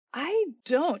 I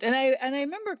don't. And I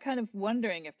remember kind of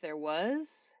wondering if there was.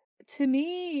 To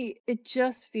me, it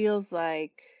just feels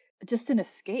like just an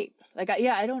escape. Like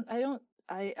yeah,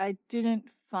 I didn't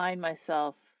find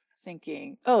myself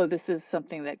thinking, "Oh, this is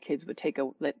something that kids would take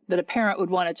that a parent would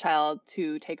want a child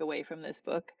to take away from this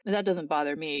book." That doesn't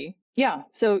bother me. Yeah.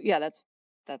 So yeah, that's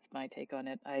my take on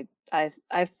it.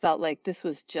 I felt like this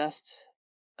was just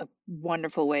a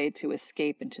wonderful way to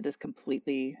escape into this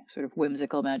completely sort of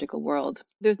whimsical, magical world.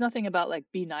 There's nothing about like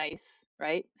be nice,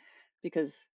 right?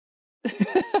 Because She's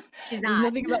there's not.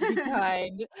 nothing about be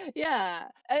kind. Yeah.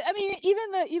 I mean,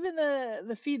 even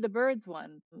the feed the birds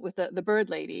one with the bird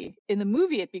lady in the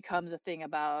movie, it becomes a thing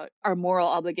about our moral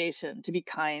obligation to be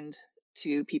kind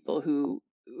to people who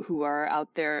are out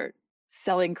there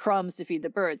selling crumbs to feed the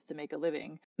birds to make a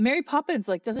living. Mary Poppins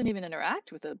like doesn't even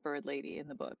interact with the bird lady in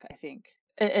the book, I think.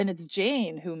 And it's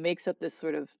Jane who makes up this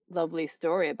sort of lovely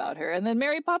story about her, and then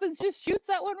Mary Poppins just shoots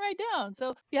that one right down.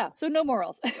 So yeah, so no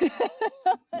morals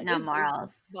No is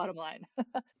morals. bottom line.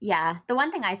 Yeah, the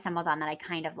one thing I stumbled on that I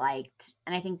kind of liked,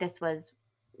 and I think this was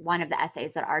one of the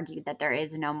essays that argued that there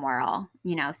is no moral,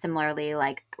 similarly,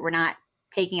 like we're not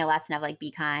taking a lesson of like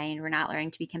be kind, we're not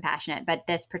learning to be compassionate, but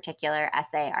this particular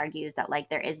essay argues that like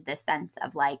there is this sense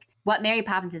of like what Mary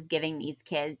Poppins is giving these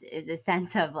kids is a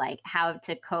sense of like how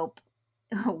to cope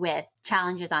with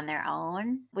challenges on their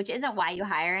own, which isn't why you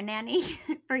hire a nanny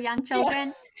for young Yeah.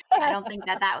 children. I don't think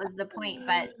that that was the point,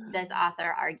 but this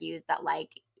author argues that like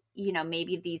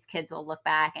maybe these kids will look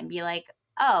back and be like,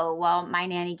 oh, well, my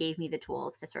nanny gave me the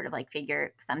tools to sort of like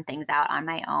figure some things out on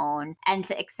my own and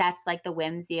to accept like the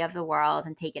whimsy of the world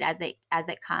and take it as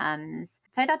it comes.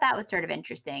 So I thought that was sort of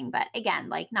interesting, but again,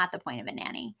 like not the point of a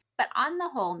nanny. But on the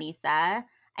whole, Misa,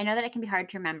 I know that it can be hard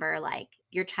to remember like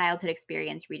your childhood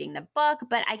experience reading the book,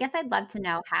 but I guess I'd love to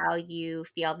know how you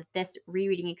feel that this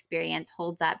rereading experience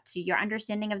holds up to your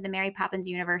understanding of the Mary Poppins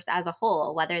universe as a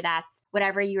whole, whether that's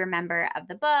whatever you remember of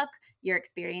the book, your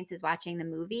experiences watching the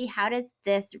movie. How does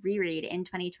this reread in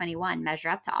 2021 measure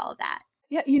up to all of that?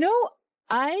 Yeah,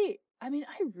 I mean,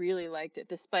 I really liked it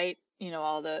despite,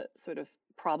 all the sort of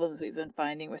problems we've been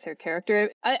finding with her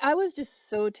character. I was just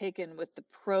so taken with the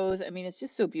prose. I mean, it's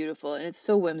just so beautiful and it's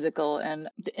so whimsical and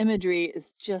the imagery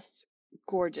is just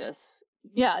gorgeous.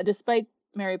 Yeah, despite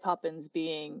Mary Poppins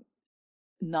being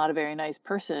not a very nice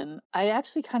person, I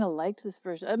actually kind of liked this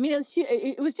version. I mean,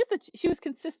 it was just that she was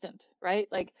consistent, right?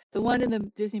 Like the one in the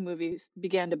Disney movies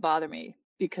began to bother me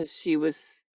because she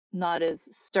was not as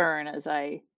stern as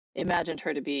I imagined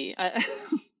her to be.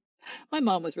 My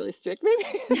mom was really strict,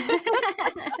 maybe.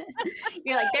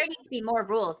 You're like, there needs to be more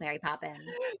rules, Mary Poppins.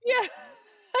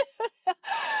 Yeah.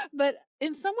 But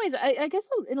in some ways, I guess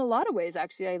in a lot of ways,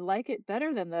 actually, I like it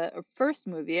better than the first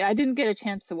movie. I didn't get a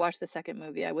chance to watch the second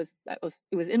movie. It was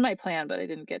in my plan, but I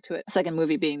didn't get to it. Second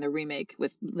movie being the remake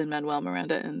with Lin-Manuel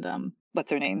Miranda and what's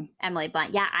her name? Emily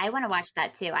Blunt. Yeah, I want to watch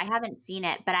that too. I haven't seen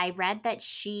it, but I read that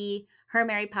her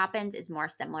Mary Poppins is more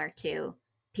similar to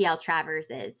PL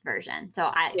Travers's version. So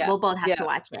Yeah, we'll both have to yeah,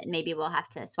 watch it. Maybe we'll have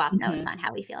to swap notes hmm on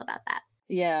how we feel about that.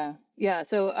 yeah, yeah.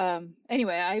 So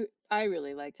anyway, I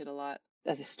really liked it a lot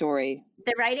as a story.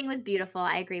 The writing was beautiful.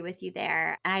 I agree with you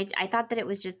there. And I thought that it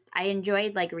was just, I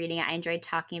enjoyed like reading it. I enjoyed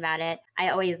talking about it. I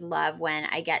always love when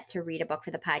I get to read a book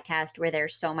for the podcast where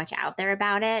there's so much out there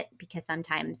about it because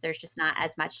sometimes there's just not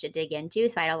as much to dig into.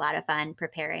 So I had a lot of fun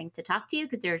preparing to talk to you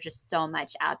because there's just so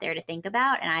much out there to think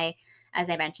about. And as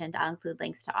I mentioned, I'll include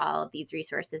links to all of these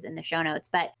resources in the show notes.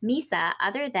 But Misa,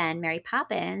 other than Mary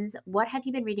Poppins, what have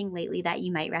you been reading lately that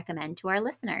you might recommend to our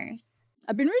listeners?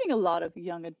 I've been reading a lot of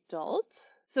young adult.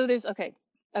 So okay,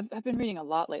 I've been reading a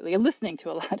lot lately and listening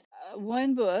to a lot.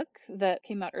 One book that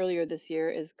came out earlier this year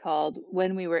is called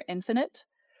When We Were Infinite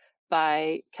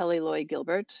by Kelly Lloyd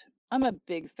Gilbert. I'm a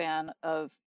big fan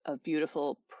of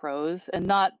beautiful prose and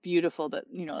not beautiful, but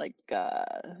like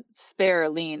spare,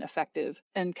 lean, effective.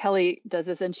 And Kelly does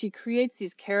this, and she creates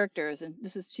these characters, and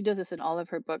she does this in all of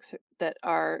her books that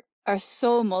are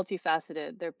so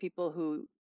multifaceted. They're people who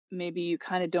maybe you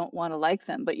kind of don't want to like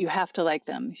them, but you have to like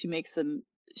them. She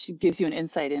gives you an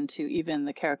insight into even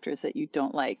the characters that you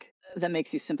don't like that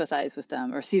makes you sympathize with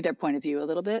them or see their point of view a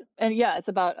little bit. And yeah, it's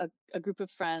about a group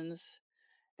of friends.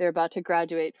 They're about to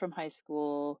graduate from high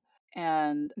school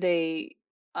and they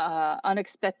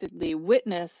unexpectedly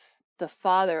witness the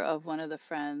father of one of the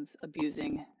friends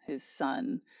abusing his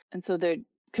son. And so they're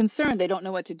concerned. They don't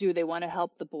know what to do. They want to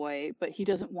help the boy, but he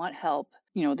doesn't want help.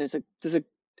 There's a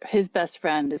his best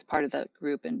friend is part of that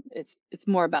group, and it's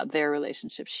more about their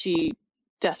relationship. She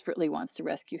desperately wants to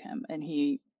rescue him, and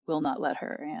he will not let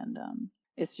her. And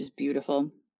it's just beautiful.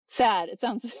 Sad. It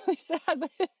sounds really sad,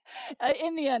 but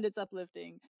in the end, it's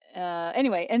uplifting.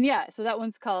 Anyway, and yeah, so that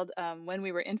one's called When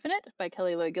We Were Infinite by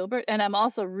Kelly Lloyd Gilbert. And I'm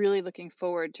also really looking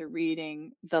forward to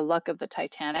reading The Luck of the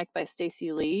Titanic by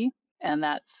Stacey Lee. And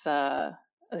that's a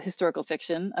historical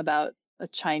fiction about a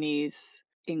Chinese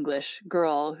English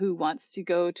girl who wants to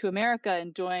go to America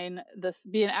and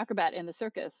be an acrobat in the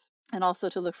circus, and also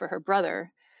to look for her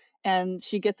brother. And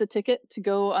she gets a ticket to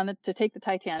go to take the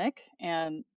Titanic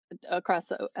and across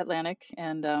the Atlantic.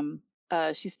 And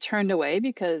she's turned away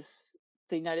because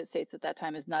the United States at that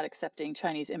time is not accepting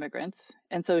Chinese immigrants.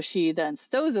 And so she then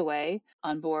stows away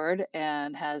on board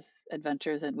and has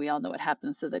adventures. And we all know what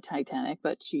happens to the Titanic,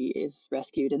 but she is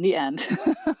rescued in the end.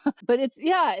 But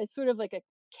it's sort of like a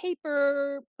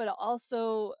caper, but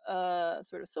also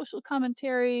sort of social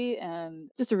commentary,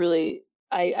 and just a really,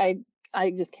 I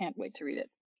just can't wait to read it.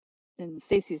 And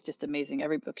Stacey's just amazing.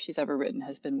 Every book she's ever written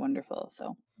has been wonderful.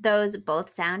 So those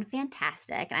both sound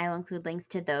fantastic, and I will include links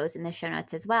to those in the show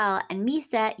notes as well. And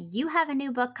Misa, you have a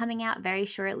new book coming out very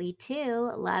shortly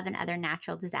too, Love and Other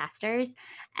Natural Disasters.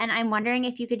 And I'm wondering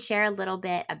if you could share a little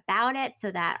bit about it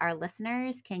so that our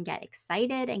listeners can get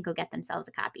excited and go get themselves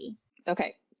a copy.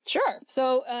 Okay, sure.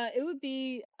 So it would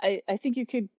be, I think you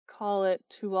could call it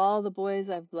To All the Boys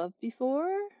I've Loved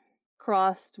Before,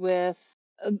 crossed with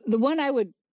the one I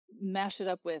would mash it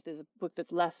up with is a book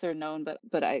that's lesser known,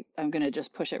 but I'm going to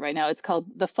just push it right now. It's called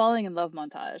The Falling in Love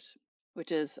Montage,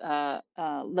 which is a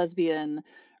lesbian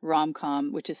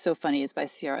rom-com, which is so funny. It's by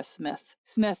Sierra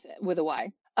Smith with a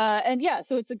Y. And yeah,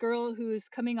 so it's a girl who's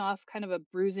coming off kind of a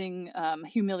bruising,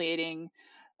 humiliating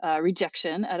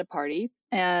rejection at a party,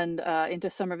 and into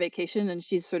summer vacation, and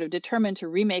she's sort of determined to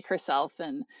remake herself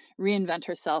and reinvent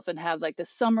herself and have like the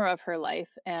summer of her life.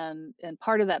 And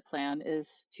part of that plan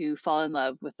is to fall in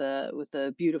love with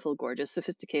a beautiful, gorgeous,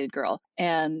 sophisticated girl.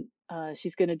 And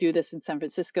she's going to do this in San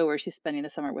Francisco, where she's spending the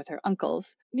summer with her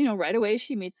uncles. Right away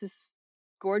she meets this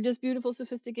gorgeous, beautiful,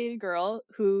 sophisticated girl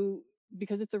who,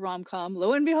 because it's a rom-com,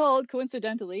 lo and behold,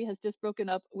 coincidentally, has just broken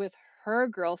up with her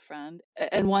girlfriend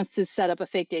and wants to set up a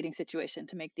fake dating situation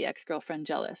to make the ex-girlfriend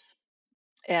jealous.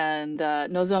 And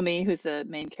Nozomi, who's the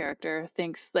main character,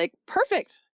 thinks like,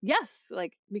 perfect, yes,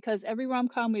 like, because every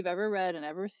rom-com we've ever read and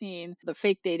ever seen, the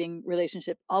fake dating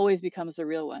relationship always becomes the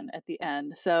real one at the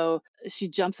end. So she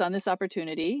jumps on this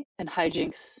opportunity and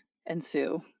hijinks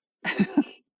ensue.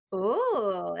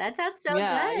 Ooh, that sounds so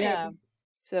Yeah, good. yeah.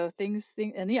 So things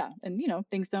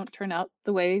don't turn out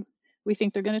the way we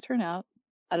think they're going to turn out.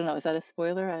 I don't know. Is that a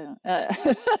spoiler? I don't.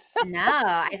 No,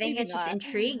 I think Maybe it's just not.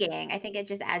 intriguing. I think it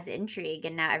just adds intrigue.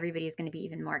 And now everybody's going to be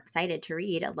even more excited to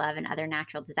read Love and Other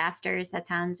Natural Disasters. That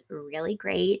sounds really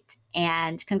great.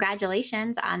 And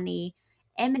congratulations on the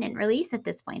imminent release at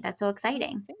this point. That's so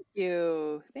exciting. Thank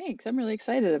you. Thanks. I'm really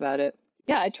excited about it.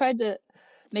 Yeah, I tried to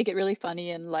make it really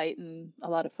funny and light and a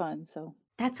lot of fun. So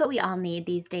That's what we all need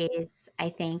these days,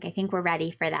 I think. I think we're ready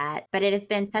for that. But it has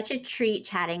been such a treat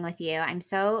chatting with you. I'm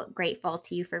so grateful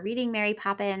to you for reading Mary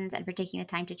Poppins and for taking the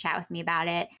time to chat with me about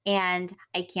it. And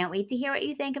I can't wait to hear what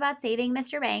you think about Saving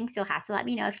Mr. Banks. You'll have to let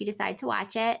me know if you decide to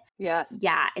watch it. yes.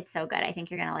 Yeah, it's so good. I think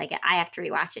you're going to like it. I have to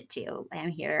rewatch it too. I'm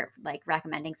here like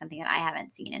recommending something that I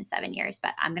haven't seen in 7 years,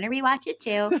 but I'm going to rewatch it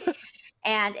too.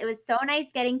 And it was so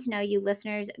nice getting to know you.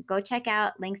 Listeners, go check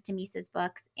out links to Misa's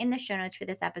books in the show notes for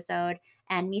this episode.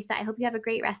 And Misa, I hope you have a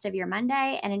great rest of your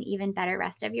Monday and an even better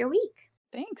rest of your week.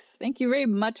 Thanks. Thank you very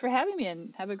much for having me,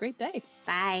 and have a great day.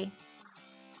 Bye.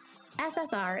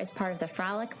 SSR is part of the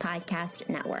Frolic Podcast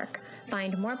Network.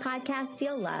 Find more podcasts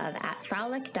you'll love at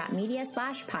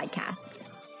frolic.media/podcasts.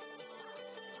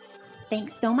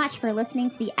 Thanks so much for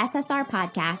listening to the SSR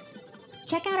podcast.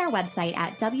 Check out our website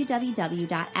at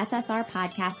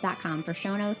www.ssrpodcast.com for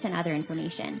show notes and other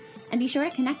information. And be sure to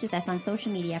connect with us on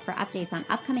social media for updates on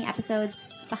upcoming episodes,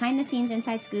 behind-the-scenes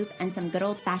inside scoop, and some good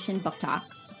old-fashioned book talk.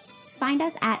 Find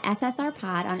us at SSR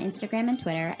Pod on Instagram and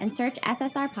Twitter, and search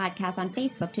SSR Podcast on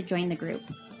Facebook to join the group.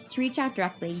 To reach out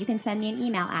directly, you can send me an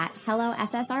email at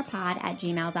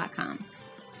hellossrpod@gmail.com.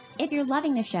 If you're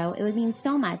loving the show, it would mean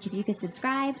so much if you could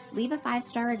subscribe, leave a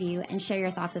 5-star review, and share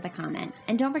your thoughts with a comment.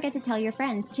 And don't forget to tell your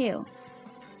friends, too.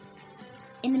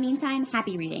 In the meantime,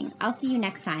 happy reading. I'll see you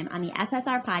next time on the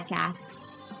SSR Podcast.